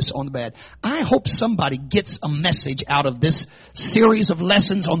focus on the bad. I hope somebody gets a message out of this series of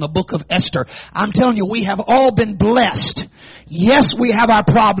lessons on the book of Esther. I'm telling you, we have all been blessed. Yes, we have our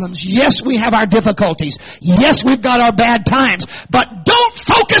problems. Yes, we have our difficulties. Yes, we've got our bad times. But don't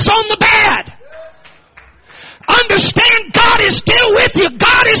focus on the bad. Understand God is still with you.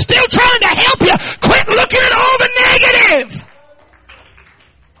 God is still trying to help you. Quit looking at all the negative.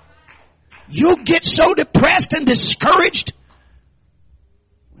 You'll get so depressed and discouraged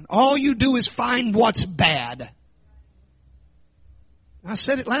when all you do is find what's bad. I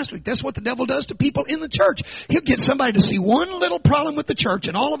said it last week. That's what the devil does to people in the church. He'll get somebody to see one little problem with the church,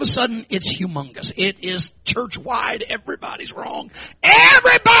 and all of a sudden it's humongous. It is church-wide. Everybody's wrong.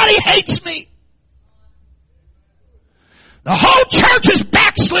 Everybody hates me. The whole church is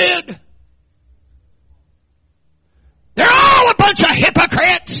backslid. They're all a bunch of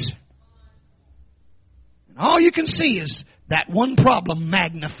hypocrites. And all you can see is that one problem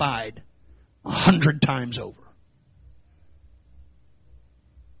magnified 100 times over.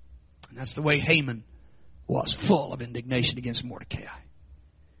 And that's the way Haman was, full of indignation against Mordecai.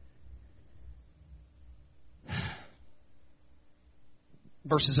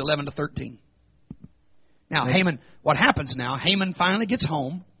 Verses 11 to 13. Now, Haman, what happens now? Haman finally gets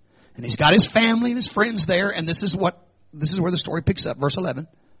home, and he's got his family and his friends there, and this is where the story picks up. Verse 11.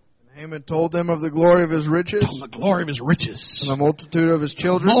 Haman told them of the glory of his riches. Told the glory of his riches. And the multitude of his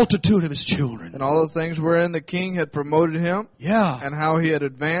children. The multitude of his children. And all the things wherein the king had promoted him. Yeah. And how he had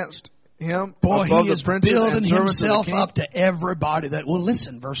advanced him Boy, above he is the princes building and servants himself of the king. up to everybody that will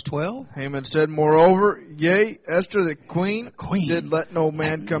listen. Verse 12. Haman said, moreover, yea, Esther the queen did let no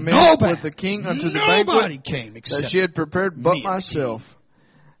man come in with the king unto the banquet came except that she had prepared but me and the myself.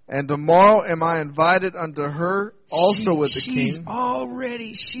 And tomorrow am I invited unto her also with the she's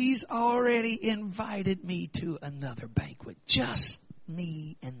king. She's already invited me to another banquet. Just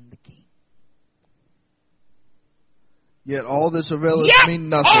me and the king. Yet all this availeth me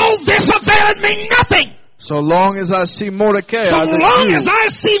nothing. All this availeth me nothing. So long as I see Mordecai, So long as I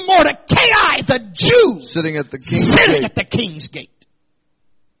see Mordecai, the Jew, sitting at the king's gate.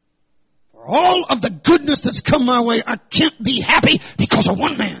 For all of the goodness that's come my way, I can't be happy because of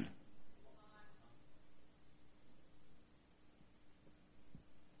one man.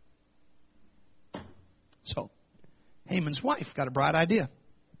 So, Haman's wife got a bright idea.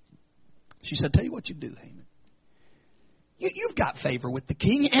 She said, tell you what you do, Haman. You've got favor with the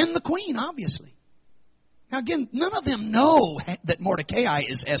king and the queen, obviously. Now again, none of them know that Mordecai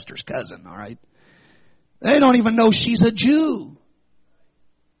is Esther's cousin, all right? They don't even know she's a Jew.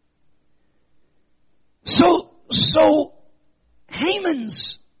 So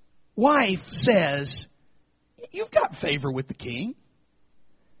Haman's wife says, you've got favor with the king.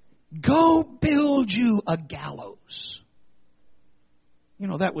 Go build you a gallows. You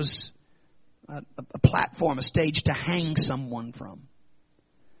know, that was a platform, a stage to hang someone from.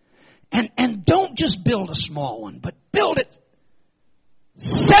 And don't just build a small one, but build it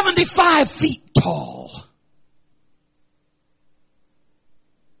 75 feet tall.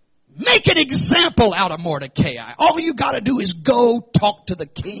 Make an example out of Mordecai. All you got to do is go talk to the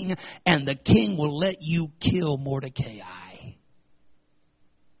king, and the king will let you kill Mordecai.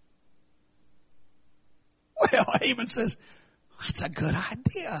 Well, Haman says, that's a good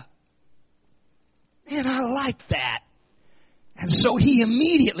idea. Man, I like that. And so he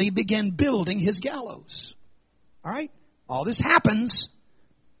immediately began building his gallows. All right? All this happens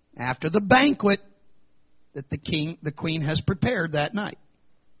after the banquet that the queen has prepared that night.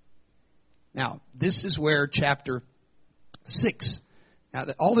 Now, this is where chapter 6. Now,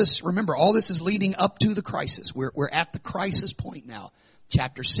 all this is leading up to the crisis. We're at the crisis point now.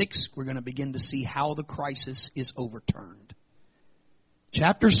 Chapter 6, we're going to begin to see how the crisis is overturned.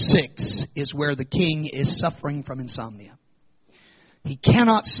 Chapter 6 is where the king is suffering from insomnia. He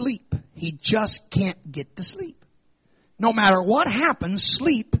cannot sleep. He just can't get to sleep. No matter what happens,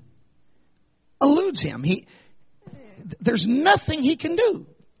 sleep eludes him. There's nothing he can do.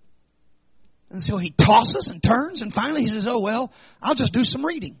 And so he tosses and turns, and finally he says, oh, well, I'll just do some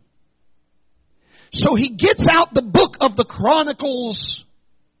reading. So he gets out the book of the Chronicles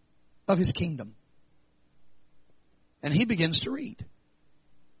of his kingdom. And he begins to read.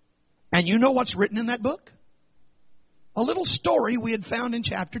 And you know what's written in that book? A little story we had found in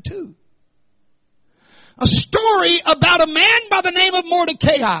chapter 2. A story about a man by the name of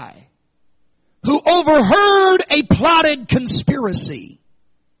Mordecai who overheard a plotted conspiracy.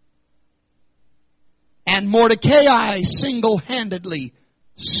 And Mordecai single-handedly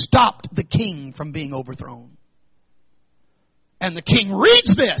stopped the king from being overthrown. And the king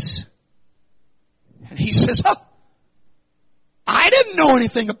reads this. And he says, oh, I didn't know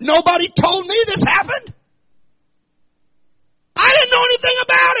anything. Nobody told me this happened. I didn't know anything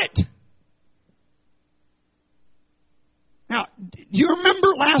about it. Now, do you remember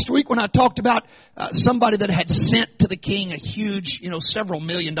last week when I talked about somebody that had sent to the king a huge, several $1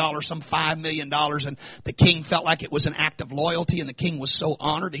 million, some $5 million, and the king felt like it was an act of loyalty, and the king was so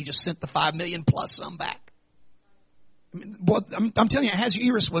honored he just sent the $5 million plus some back? I mean, boy, I'm telling you,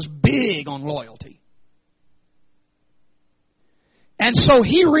 Ahasuerus was big on loyalty. And so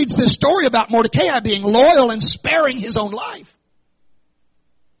he reads this story about Mordecai being loyal and sparing his own life.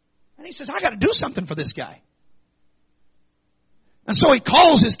 And he says, I got to do something for this guy. And so he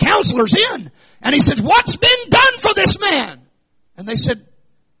calls his counselors in. And he says, what's been done for this man? And they said,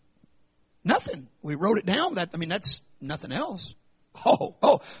 nothing. We wrote it down. That's nothing else.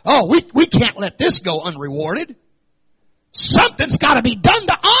 We can't let this go unrewarded. Something's got to be done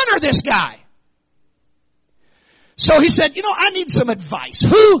to honor this guy. So he said, I need some advice.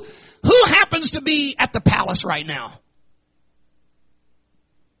 Who happens to be at the palace right now?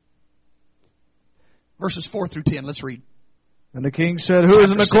 Verses 4 through 10. Let's read. And the king said, who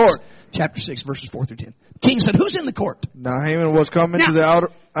is in the court? Chapter 6, verses 4 through 10. The king said, who's in the court? Now Haman was come into the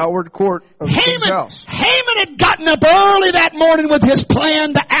outward court of the king's house. Haman had gotten up early that morning with his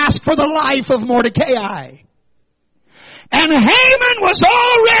plan to ask for the life of Mordecai. And Haman was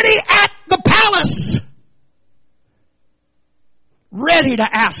already at the palace, ready to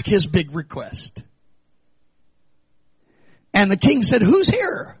ask his big request. And the king said, who's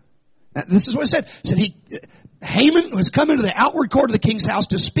here? Now, this is what it said. Haman was come into the outward court of the king's house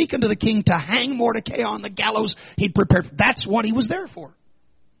to speak unto the king to hang Mordecai on the gallows he'd prepared. That's what he was there for.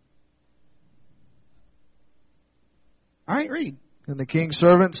 All right, read. And the king's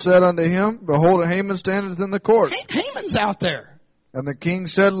servant said unto him, Behold, Haman standeth in the court. Haman's out there. And the king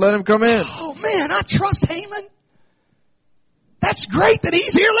said, Let him come in. Oh man, I trust Haman. That's great that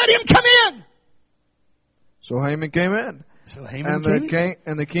he's here. Let him come in. So Haman came in. So Haman came in.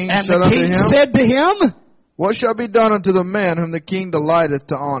 And the king And said the unto king him, said to him, What shall be done unto the man whom the king delighteth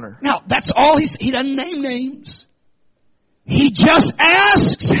to honor? Now, that's all he doesn't name names. He just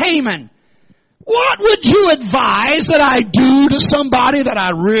asks Haman, what would you advise that I do to somebody that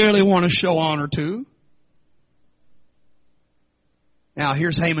I really want to show honor to? Now,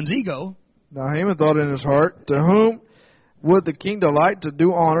 here's Haman's ego. Now Haman thought in his heart, To whom would the king delight to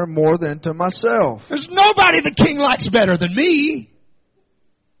do honor more than to myself? There's nobody the king likes better than me.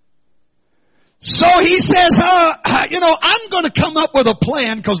 So he says, I'm going to come up with a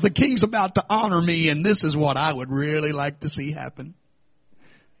plan because the king's about to honor me, and this is what I would really like to see happen.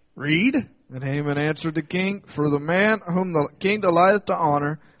 Read. And Haman answered the king, For the man whom the king delighteth to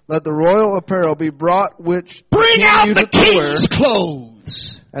honor, let the royal apparel be brought which Bring out the king's wear,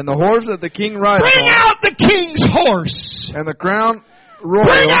 clothes. and the horse that the king rideth Bring on, out the king's horse. and the crown royal,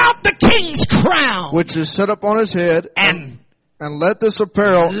 Bring out the king's crown. which is set up on his head, And let this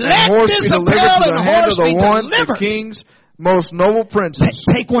apparel and let horse this be delivered apparel to and the hand of horse the be one, the delivered. king's most noble princes,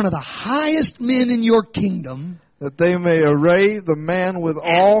 take one of the highest men in your kingdom, that they may array the man with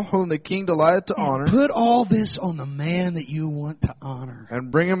all whom the king delighteth to honor, put all this on the man that you want to honor.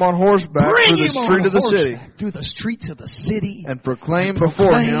 and bring him on horseback Bring through the him street on of the city, horseback through the streets of the city, and proclaim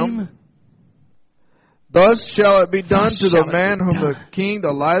before him, Thus shall it be done Thus to the shall it man be whom the done. king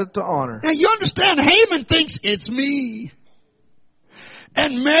delighteth to honor. Now you understand, Haman thinks it's me.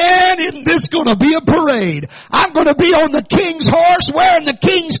 And man, isn't this going to be a parade? I'm going to be on the king's horse wearing the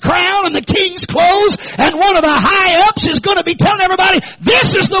king's crown and the king's clothes, and one of the high-ups is going to be telling everybody,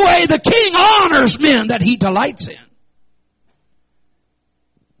 this is the way the king honors men that he delights in.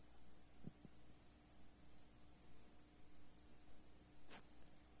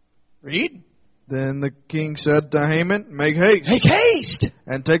 Read. Then the king said to Haman, Make haste, Make haste.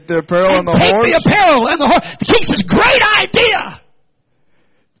 and take the apparel and the take horse. the apparel and the horse. The king says, great idea.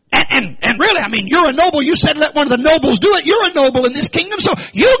 And really, I mean, you're a noble. You said let one of the nobles do it. You're a noble in this kingdom. So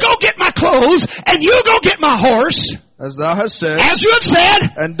you go get my clothes and you go get my horse. As thou hast said. As you have said.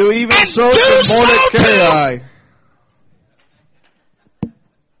 And do even and so do to so Mordecai.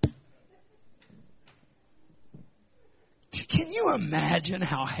 Can you imagine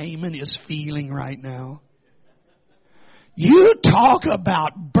how Haman is feeling right now? You talk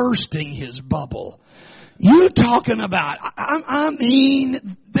about bursting his bubble. You talking about, I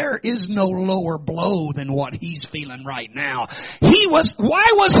mean, there is no lower blow than what he's feeling right now. Why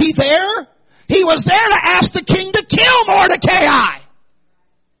was he there? He was there to ask the king to kill Mordecai.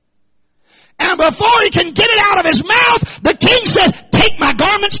 And before he can get it out of his mouth, the king said, take my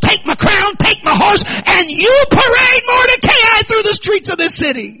garments, take my crown, take my horse, and you parade Mordecai through the streets of this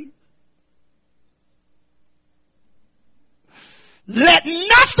city. Let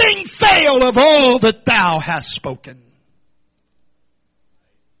nothing fail of all that thou hast spoken.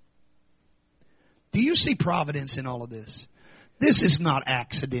 Do you see providence in all of this? This is not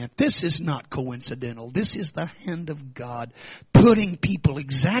accident. This is not coincidental. This is the hand of God putting people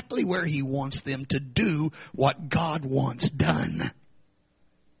exactly where He wants them to do what God wants done.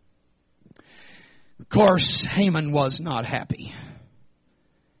 Of course, Haman was not happy.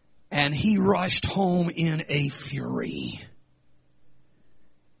 And he rushed home in a fury.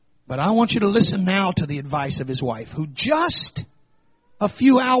 But I want you to listen now to the advice of his wife, who just a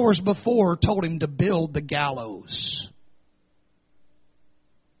few hours before told him to build the gallows.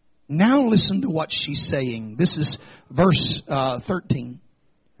 Now listen to what she's saying. This is verse 13.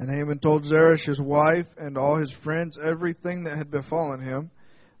 And Haman told Zeresh his wife and all his friends everything that had befallen him.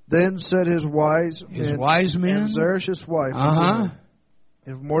 Then said his wise men and Zeresh's wife,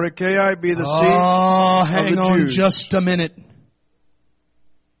 If Mordecai be the seed of hang the on Jews, just a minute.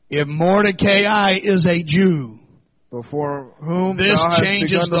 If Mordecai is a Jew, before whom this thou hast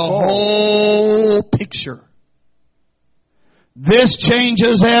changes begun the to fall. whole picture. This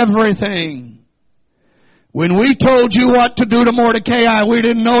changes everything. When we told you what to do to Mordecai, we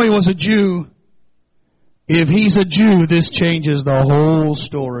didn't know he was a Jew. If he's a Jew, this changes the whole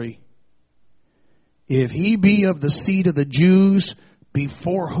story. If he be of the seed of the Jews,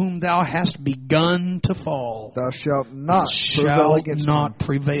 before whom thou hast begun to fall, thou shalt not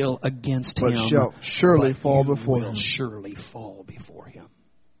prevail against him, but shalt surely fall before him. Surely fall before him.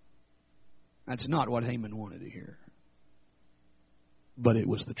 That's not what Haman wanted to hear. But it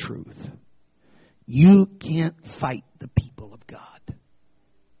was the truth. You can't fight the people of God.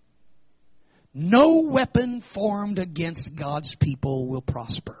 no weapon formed against God's people will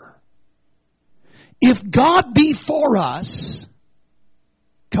prosper. If God be for us,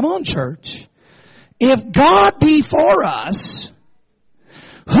 come on, church. If God be for us,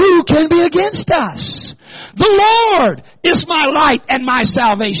 who can be against us? The Lord is my light and my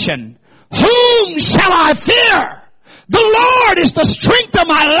salvation. Whom shall I fear? The Lord is the strength of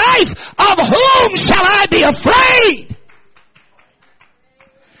my life. Of whom shall I be afraid?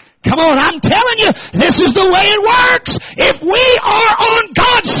 Come on, I'm telling you, this is the way it works. If we are on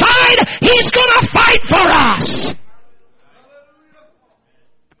God's side, He's going to fight for us.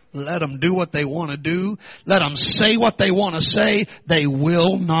 Let them do what they want to do. Let them say what they want to say. They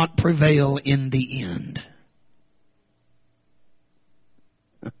will not prevail in the end.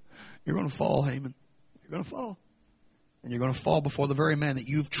 You're going to fall, Haman. You're going to fall. And you're going to fall before the very man that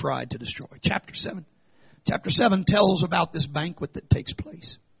you've tried to destroy. Chapter 7. Chapter 7 tells about this banquet that takes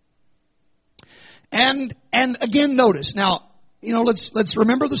place. And again, notice. Now, let's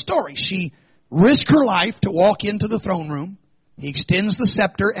remember the story. She risked her life to walk into the throne room. He extends the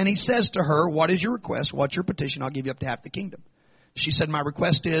scepter and he says to her, what is your request? What's your petition? I'll give you up to half the kingdom. She said, my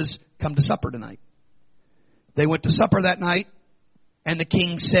request is come to supper tonight. They went to supper that night and the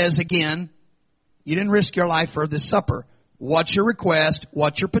king says again, you didn't risk your life for this supper. What's your request?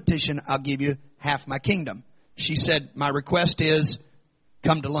 What's your petition? I'll give you half my kingdom. She said, my request is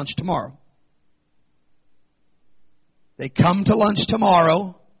come to lunch tomorrow. They come to lunch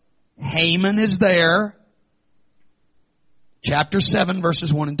tomorrow. Haman is there. Chapter 7,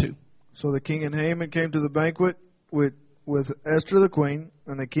 verses 1 and 2. So the king and Haman came to the banquet with Esther the queen,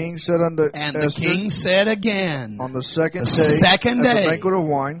 and the king said unto Esther, and the king said again, on the second day, at the banquet of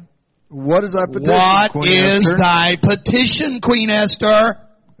wine, what is thy petition, what Queen is Esther? Thy petition, Queen Esther?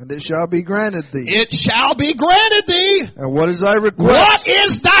 And it shall be granted thee. It shall be granted thee. And what is thy request? What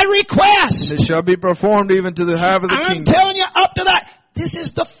is thy request? And it shall be performed even to the half of the kingdom. I'm telling you, up to that. This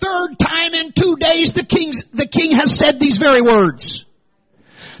is the third time in 2 days the king has said these very words.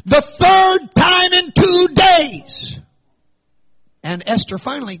 The third time in 2 days. And Esther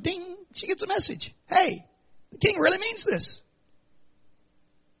finally, ding, she gets a message. Hey, the king really means this.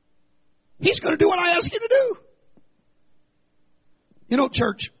 He's going to do what I ask him to do. You know,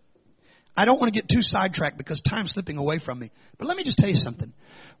 church, I don't want to get too sidetracked because time's slipping away from me. But let me just tell you something.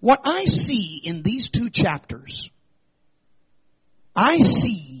 What I see in these 2 chapters, I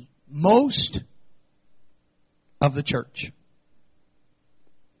see most of the church.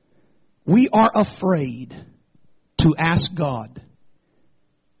 We are afraid to ask God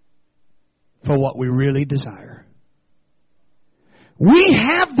for what we really desire. We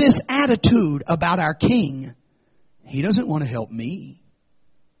have this attitude about our king. He doesn't want to help me.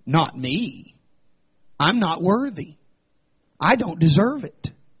 Not me. I'm not worthy. I don't deserve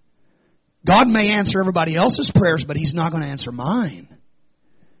it. God may answer everybody else's prayers, but He's not going to answer mine.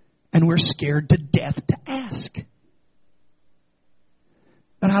 And we're scared to death to ask.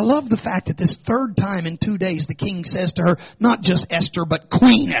 But I love the fact that this third time in 2 days, the king says to her, not just Esther, but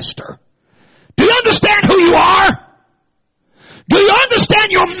Queen Esther. Do you understand who you are? Do you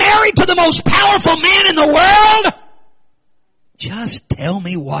understand you're married to the most powerful man in the world? Just tell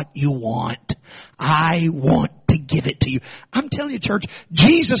me what you want. I want to give it to you. I'm telling you, church,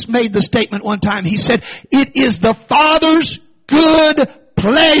 Jesus made the statement one time. He said, it is the Father's good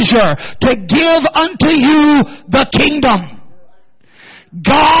pleasure to give unto you the kingdom.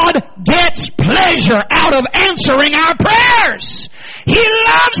 God gets pleasure out of answering our prayers. He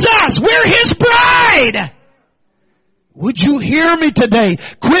loves us. We're His bride. Would you hear me today?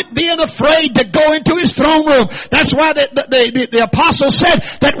 Quit being afraid to go into His throne room. That's why the apostle said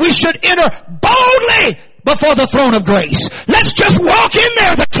that we should enter boldly before the throne of grace. Let's just walk in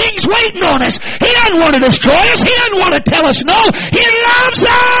there. The King's waiting on us. He doesn't want to destroy us. He doesn't want to tell us no. He loves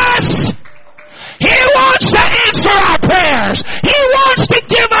us. He wants to answer our prayers. He wants to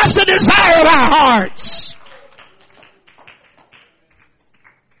give us the desire of our hearts.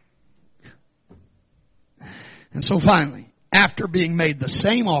 And so finally, after being made the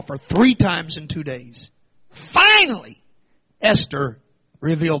same offer 3 times in 2 days, finally, Esther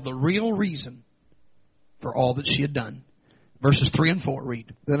revealed the real reason for all that she had done. Verses 3 and 4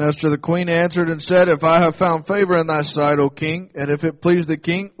 read. Then Esther the queen answered and said, if I have found favor in thy sight, O king, and if it please the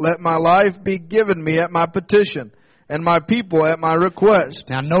king, let my life be given me at my petition, and my people at my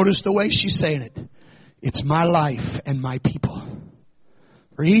request. Now notice the way she's saying it. It's my life and my people.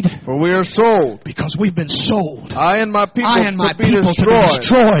 Read. For we are sold. Because we've been sold. I and my people, to be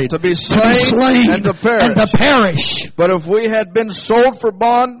destroyed. To be slain and to perish. But if we had been sold for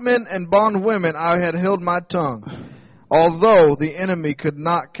bondmen and bondwomen, I had held my tongue. although the enemy could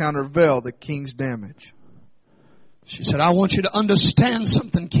not countervail the king's damage. She said, I want you to understand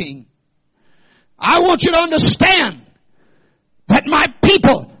something, King. I want you to understand that my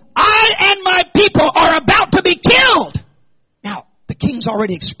people, I and my people are about to be killed. Now, the king's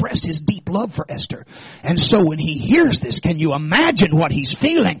already expressed his deep love for Esther. And so when he hears this, can you imagine what he's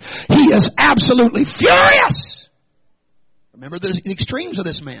feeling? He is absolutely furious. Remember the extremes of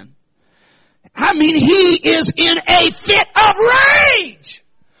this man. I mean, he is in a fit of rage.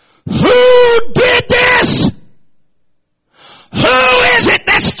 Who did this? Who is it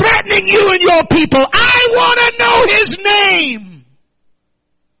that's threatening you and your people? I want to know his name.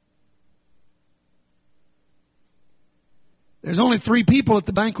 There's only 3 people at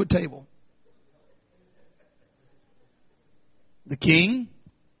the banquet table. The king,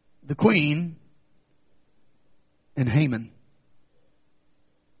 the queen, and Haman.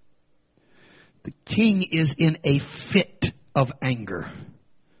 The king is in a fit of anger.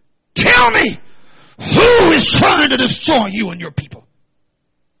 Tell me, who is trying to destroy you and your people?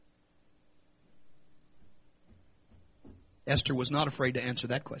 Esther was not afraid to answer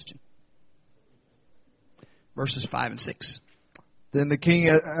that question. Verses 5 and 6. Then the king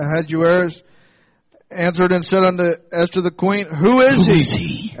Ahasuerus answered and said unto Esther the queen, Who is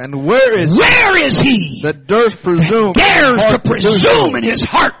he? And where is he? That durst presume dares to presume in his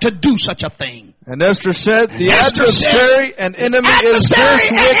heart to do such a thing. And Esther said, The adversary and enemy is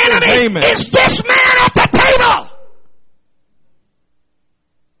this wicked Haman. Is this man at the table?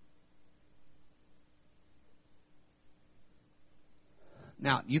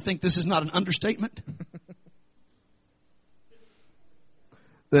 Now, you think this is not an understatement?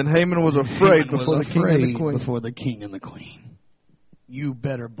 Then Haman was afraid before the king and the queen. You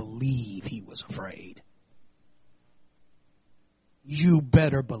better believe he was afraid. You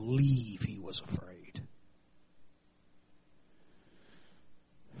better believe he was afraid.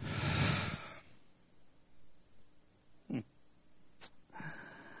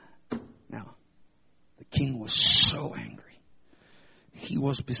 Now, the king was so angry. He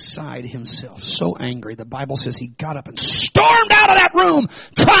was beside himself, so angry. The Bible says he got up and stormed out of that room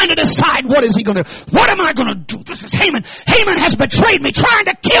trying to decide what am I going to do? This is Haman. Haman has betrayed me, trying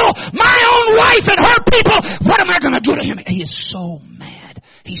to kill my own wife and her people. What am I going to do to him? He is so mad.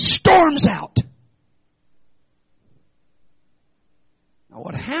 He storms out. Now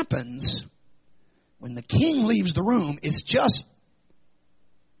what happens when the king leaves the room is just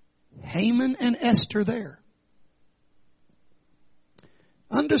Haman and Esther there.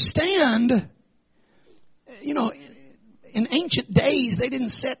 Understand, in ancient days, they didn't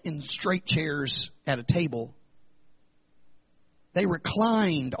sit in straight chairs at a table. They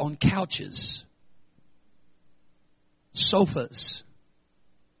reclined on couches, sofas,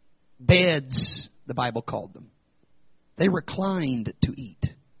 beds, the Bible called them. They reclined to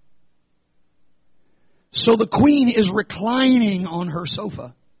eat. So the queen is reclining on her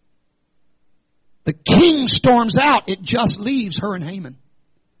sofa. The king storms out. It just leaves her and Haman.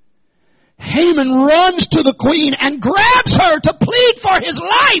 Haman runs to the queen and grabs her to plead for his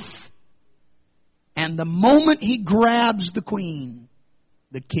life. And the moment he grabs the queen,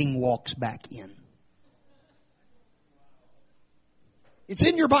 the king walks back in. It's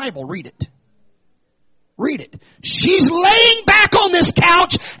in your Bible. Read it. Read it. She's laying back on this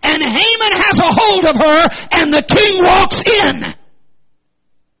couch and Haman has a hold of her and the king walks in.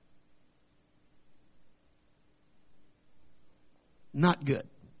 Not good.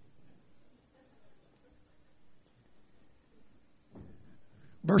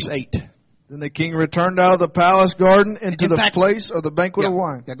 Verse 8. Then the king returned out of the palace garden into the place of the banquet of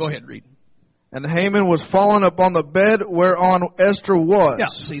wine. Yeah, go ahead and read. And Haman was fallen upon the bed whereon Esther was. Yeah,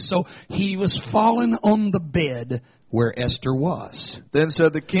 see, so he was fallen on the bed where Esther was. Then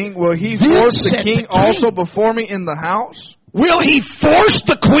said the king, Will he force the king also before me in the house? Will he force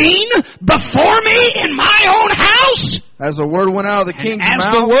the queen before me in my own house? As the word went out of the king's mouth,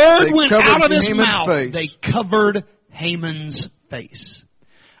 as the word went out of his Haman's mouth, face. They covered Haman's face.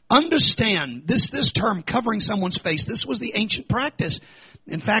 Understand, this term, covering someone's face, this was the ancient practice.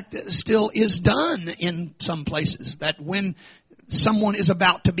 In fact, it still is done in some places, that when someone is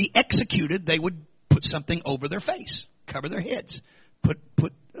about to be executed, they would put something over their face, cover their heads, put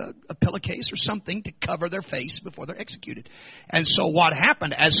a pillowcase or something to cover their face before they're executed. And so what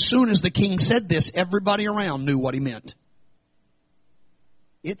happened, as soon as the king said this, everybody around knew what he meant.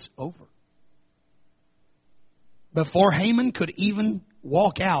 It's over. Before Haman could even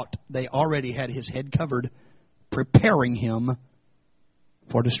walk out, they already had his head covered, preparing him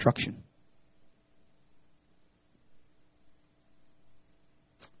for destruction.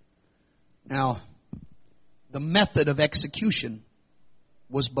 Now, the method of execution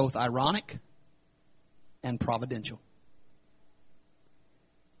was both ironic and providential.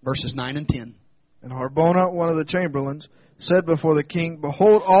 Verses 9 and 10. And Harbona, one of the chamberlains, said before the king,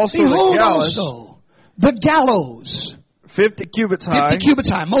 Behold also Behold the gallows, also the gallows, 50 cubits high. 50 cubits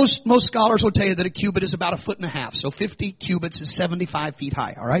high. Most scholars will tell you that a cubit is about 1.5 feet. So 50 cubits is 75 feet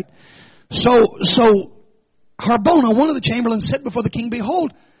high. All right. So Harbona, one of the chamberlains, said before the king,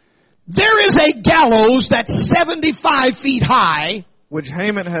 Behold, there is a gallows that's 75 feet high, which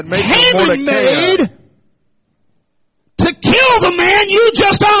Haman had made for Haman Mordecai, made to kill the man you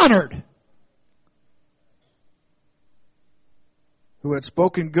just honored. who had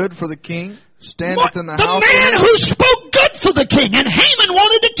spoken good for the king, standeth in the house. The man who spoke good for the king, and Haman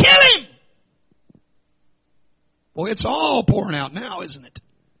wanted to kill him. Boy, it's all pouring out now, isn't it?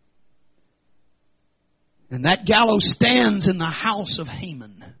 And that gallows stands in the house of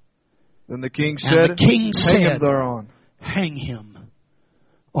Haman. Then the king said, hang him thereon. Hang him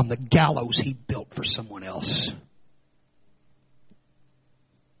on the gallows he built for someone else.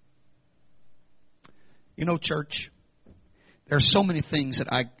 You know, church, there are so many things that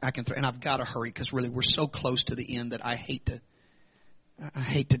I can throw, and I've got to hurry because really we're so close to the end that I hate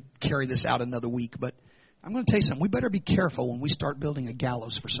to carry this out another week. But I'm going to tell you something. We better be careful when we start building a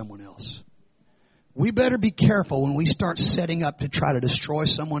gallows for someone else. We better be careful when we start setting up to try to destroy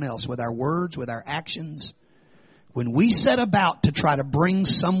someone else with our words, with our actions. When we set about to try to bring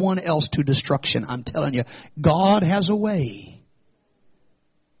someone else to destruction, I'm telling you, God has a way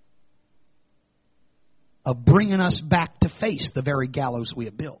of bringing us back to face the very gallows we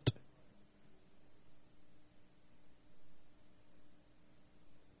have built.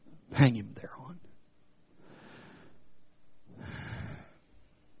 Hang him thereon.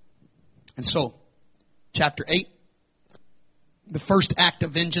 And so, chapter 8, the first act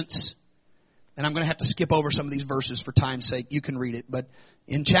of vengeance. And I'm going to have to skip over some of these verses for time's sake. You can read it. But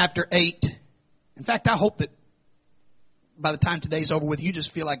in chapter 8, in fact, I hope that by the time today's over with, you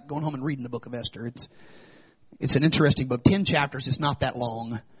just feel like going home and reading the book of Esther. It's an interesting book. 10 chapters is not that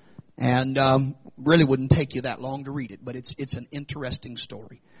long. And really wouldn't take you that long to read it. But it's an interesting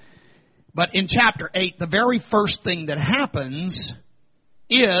story. But in chapter 8, the very first thing that happens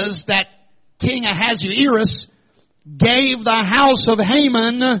is that King Ahasuerus gave the house of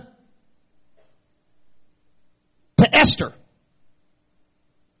Haman to Esther.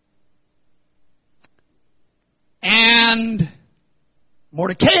 And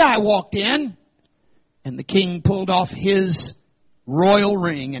Mordecai walked in, and the king pulled off his royal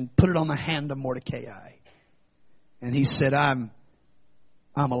ring and put it on the hand of Mordecai. And he said, I'm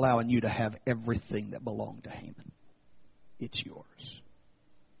allowing you to have everything that belonged to Haman. It's yours.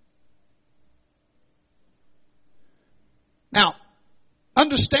 Now,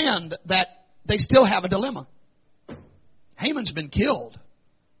 understand that they still have a dilemma. Haman's been killed,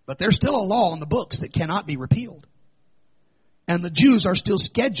 but there's still a law in the books that cannot be repealed. And the Jews are still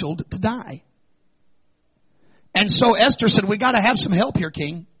scheduled to die. And so Esther said, we got to have some help here,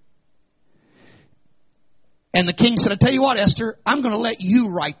 king. And the king said, I tell you what, Esther, I'm going to let you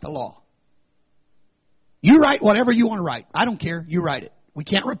write the law. You write whatever you want to write. I don't care. You write it. We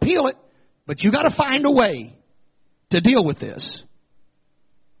can't repeal it, but you got to find a way to deal with this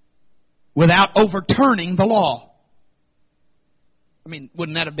without overturning the law. I mean,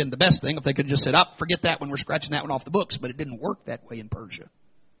 wouldn't that have been the best thing if they could have just said, forget that one, we're scratching that one off the books, but it didn't work that way in Persia.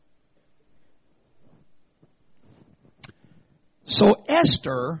 So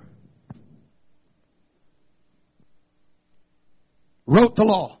Esther wrote the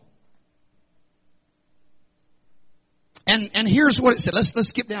law. And here's what it said. Let's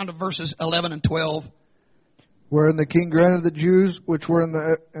skip down to verses 11 and 12. Wherein the king granted the Jews which were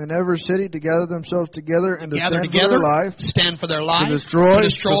in every city to gather themselves together and to stand for their life. Stand for their life. To destroy,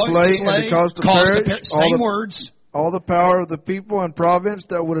 to slay, and to cause to perish. Same words. All the power of the people and province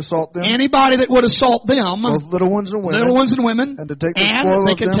that would assault them. Anybody that would assault them. Both little ones and women. Little ones and women. And to take the spoil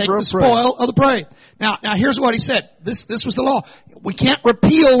they of can them take for the a spoil of the prey. Now here's what he said. This was the law. We can't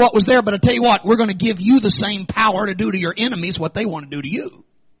repeal what was there, but I tell you what, we're going to give you the same power to do to your enemies what they want to do to you.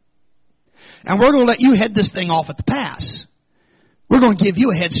 And we're going to let you head this thing off at the pass. We're going to give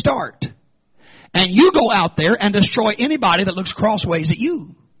you a head start. And you go out there and destroy anybody that looks crossways at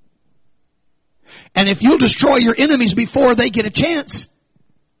you. And if you'll destroy your enemies before they get a chance,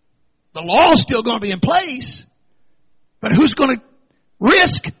 the law's still going to be in place. But who's going to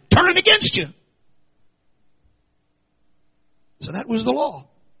risk turning against you? So that was the law.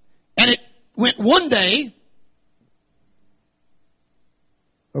 And it went one day.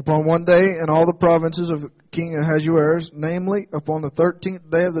 upon one day in all the provinces of King Ahasuerus, namely upon the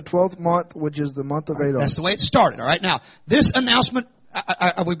 13th day of the 12th month, which is the month of Adar. That's the way it started. All right. Now, this announcement,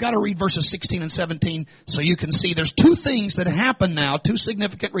 we've got to read verses 16 and 17 so you can see there's two things that happen now, two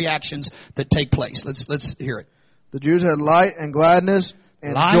significant reactions that take place. Let's hear it. The Jews had light and gladness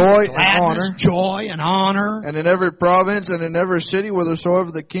and Light, joy gladness, and honor. joy and honor. And in every province and in every city,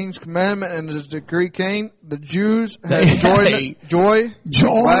 whithersoever the king's commandment and his decree came, the Jews had joy,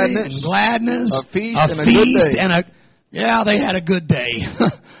 and gladness, a feast and a good day. Yeah, they had a good day.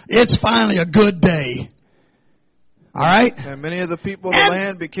 It's finally a good day. All right? And many of the people of the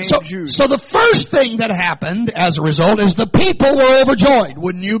land became Jews. So the first thing that happened as a result is the people were overjoyed.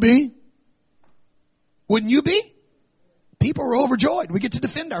 Wouldn't you be? Wouldn't you be? People were overjoyed. We get to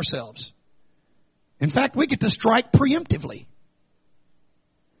defend ourselves. In fact, we get to strike preemptively.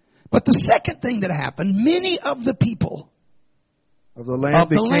 But the second thing that happened, many of the people of the land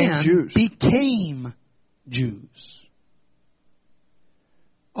became Jews.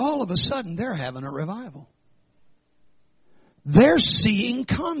 All of a sudden, they're having a revival. They're seeing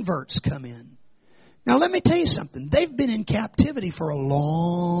converts come in. Now, let me tell you something. They've been in captivity for a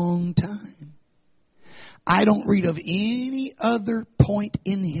long time. I don't read of any other point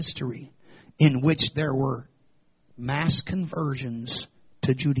in history in which there were mass conversions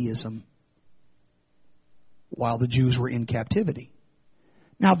to Judaism while the Jews were in captivity.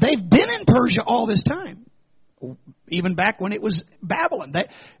 Now, they've been in Persia all this time, even back when it was Babylon.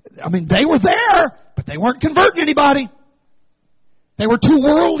 They were there, but they weren't converting anybody. They were too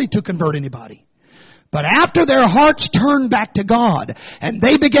worldly to convert anybody. But after their hearts turned back to God and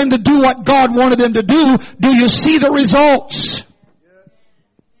they began to do what God wanted them to do you see the results?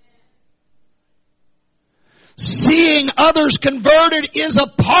 Seeing others converted is a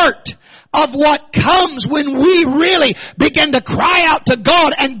part of what comes when we really begin to cry out to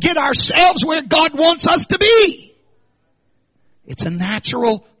God and get ourselves where God wants us to be. It's a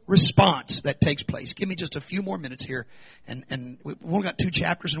natural response that takes place. Give me just a few more minutes here, and we've only got 2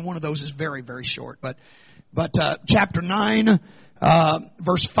 chapters, and one of those is very, very short. But chapter 9,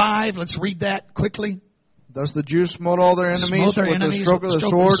 verse 5. Let's read that quickly. Thus the Jews smote all their enemies with the stroke of the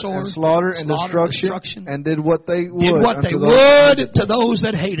sword, and slaughter and destruction, and did what they would to those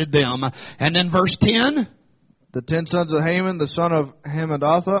that hated them. And then verse 10. The 10 sons of Haman, the son of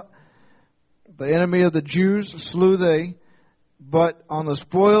Hammedatha, the enemy of the Jews, slew they. But on the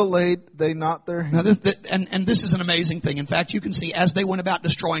spoil laid they not their hand. Now this is an amazing thing. In fact, you can see as they went about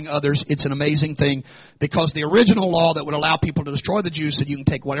destroying others, it's an amazing thing because the original law that would allow people to destroy the Jews said you can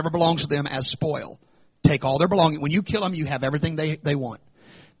take whatever belongs to them as spoil. Take all their belongings. When you kill them, you have everything they want.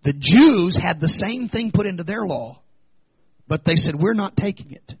 The Jews had the same thing put into their law, but they said, we're not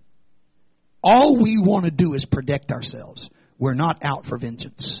taking it. All we want to do is protect ourselves. We're not out for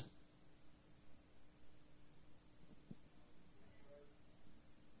vengeance.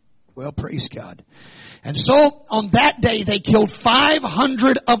 Well, praise God. And so on that day they killed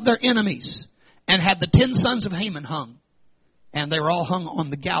 500 of their enemies and had the 10 sons of Haman hung. And they were all hung on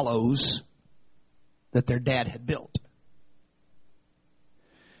the gallows that their dad had built.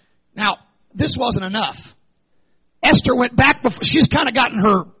 Now, this wasn't enough. Esther went back before. She's kind of gotten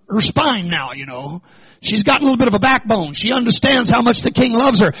her spine now, you know. She's got a little bit of a backbone. She understands how much the king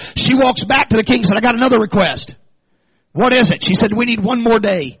loves her. She walks back to the king and said, I got another request. What is it? She said, we need one more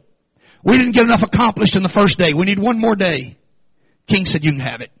day. We didn't get enough accomplished in the first day. We need one more day. King said, you can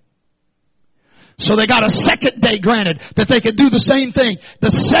have it. So they got a second day granted that they could do the same thing.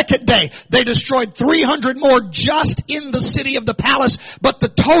 The second day, they destroyed 300 more just in the city of the palace, but the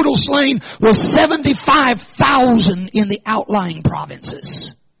total slain was 75,000 in the outlying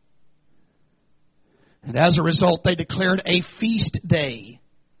provinces. And as a result, they declared a feast day.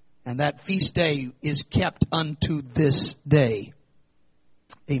 And that feast day is kept unto this day.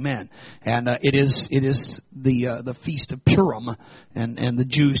 Amen. And it is the feast of Purim, and the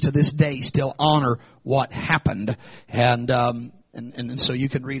Jews to this day still honor what happened. And so you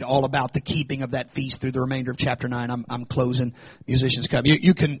can read all about the keeping of that feast through the remainder of chapter 9. I'm closing. Musicians come.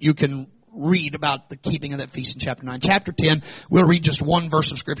 You can read about the keeping of that feast in chapter 9. Chapter 10, we'll read just one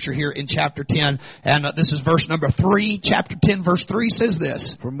verse of scripture here in chapter 10. And this is verse number 3. Chapter 10, verse 3 says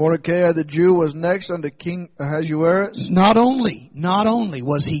this. For Mordecai the Jew was next unto King Ahasuerus. Not only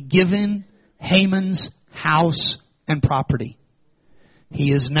was he given Haman's house and property,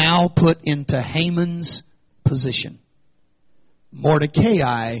 he is now put into Haman's position.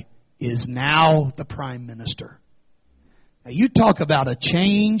 Mordecai is now the prime minister. Now you talk about a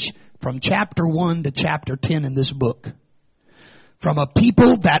change from chapter 1 to chapter 10 in this book. from a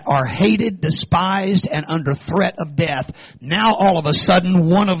people that are hated, despised, and under threat of death. Now all of a sudden,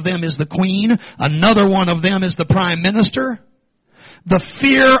 one of them is the queen, another one of them is the prime minister. The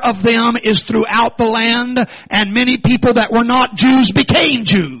fear of them is throughout the land, and many people that were not Jews became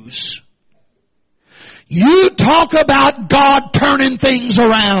Jews. You talk about God turning things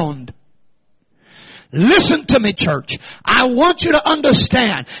around. Listen to me, church. I want you to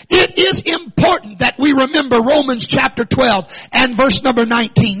understand, it is important that we remember Romans chapter 12 and verse number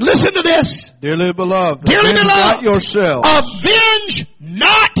 19. Listen to this. Dearly beloved, Dearly avenge beloved, not yourselves, avenge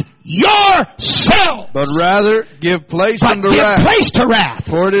not yourselves, but rather give place but unto give wrath. place to wrath.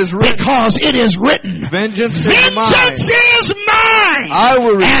 For it is written, Because it is written, Vengeance is mine. vengeance is mine. I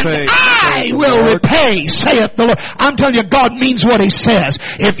will repay, And I saith the will Lord. repay, saith the Lord. I'm telling you, God means what He says.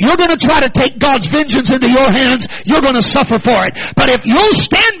 If you're going to try to take God's vengeance into your hands, you're going to suffer for it. But if you'll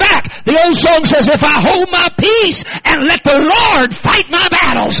stand back, the old song says, if I hold my peace and let the Lord fight my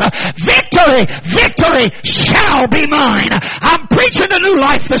battles, victory, victory shall be mine. I'm preaching a new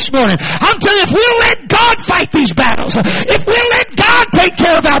life this morning. I'm telling you, if we'll let God fight these battles, if we'll let God take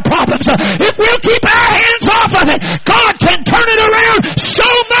care of our problems, if we'll keep our hands off of it, God can turn it around so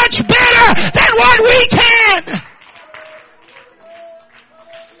much better than what we can.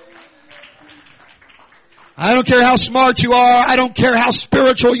 I don't care how smart you are. I don't care how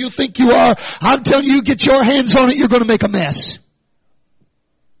spiritual you think you are. I'm telling you, get your hands on it, you're going to make a mess.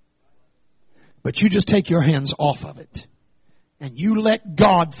 But you just take your hands off of it. And you let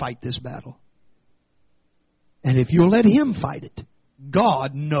God fight this battle. And if you'll let Him fight it,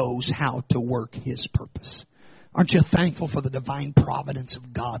 God knows how to work His purpose. Aren't you thankful for the divine providence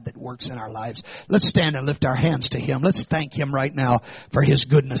of God that works in our lives? Let's stand and lift our hands to Him. Let's thank Him right now for His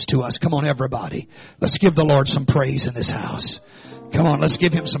goodness to us. Come on, everybody. Let's give the Lord some praise in this house. Come on, let's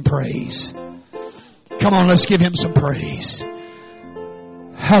give Him some praise. Come on, let's give Him some praise.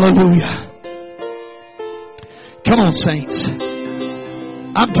 Hallelujah. Come on, saints.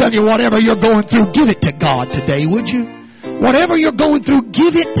 I'm telling you, whatever you're going through, give it to God today, would you? Whatever you're going through,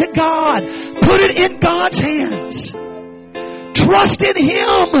 give it to God. Put it in God's hands. Trust in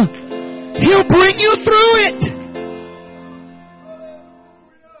Him. He'll bring you through it.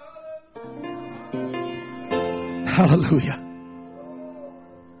 Hallelujah.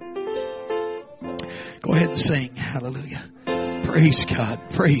 Go ahead and sing. Hallelujah. Praise God.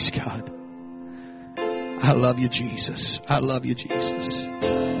 Praise God. I love you, Jesus. I love you, Jesus.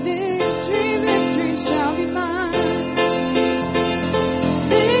 Victory, victory shall be mine.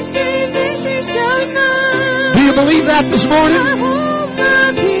 Victory, victory shall be mine. Do you believe that this morning? I hold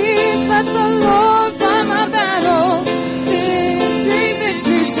my peace, let the Lord fight my battle. Victory,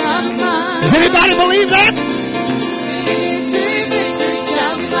 victory shall be mine. Does anybody believe that? Victory, victory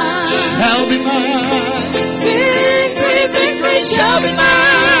shall be mine. Shall be mine. Victory, victory shall be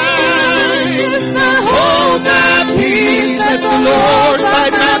mine. If I hold my peace, let the Lord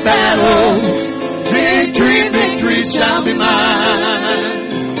fight my battles. Victory, victory shall be mine.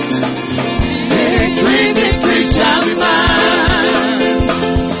 Victory, victory shall be mine.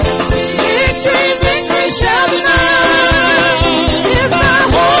 Victory, victory shall be mine. If I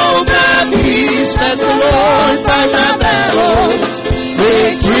hold my peace, let the Lord fight my battles.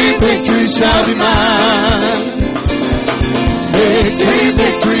 Victory, victory shall be mine.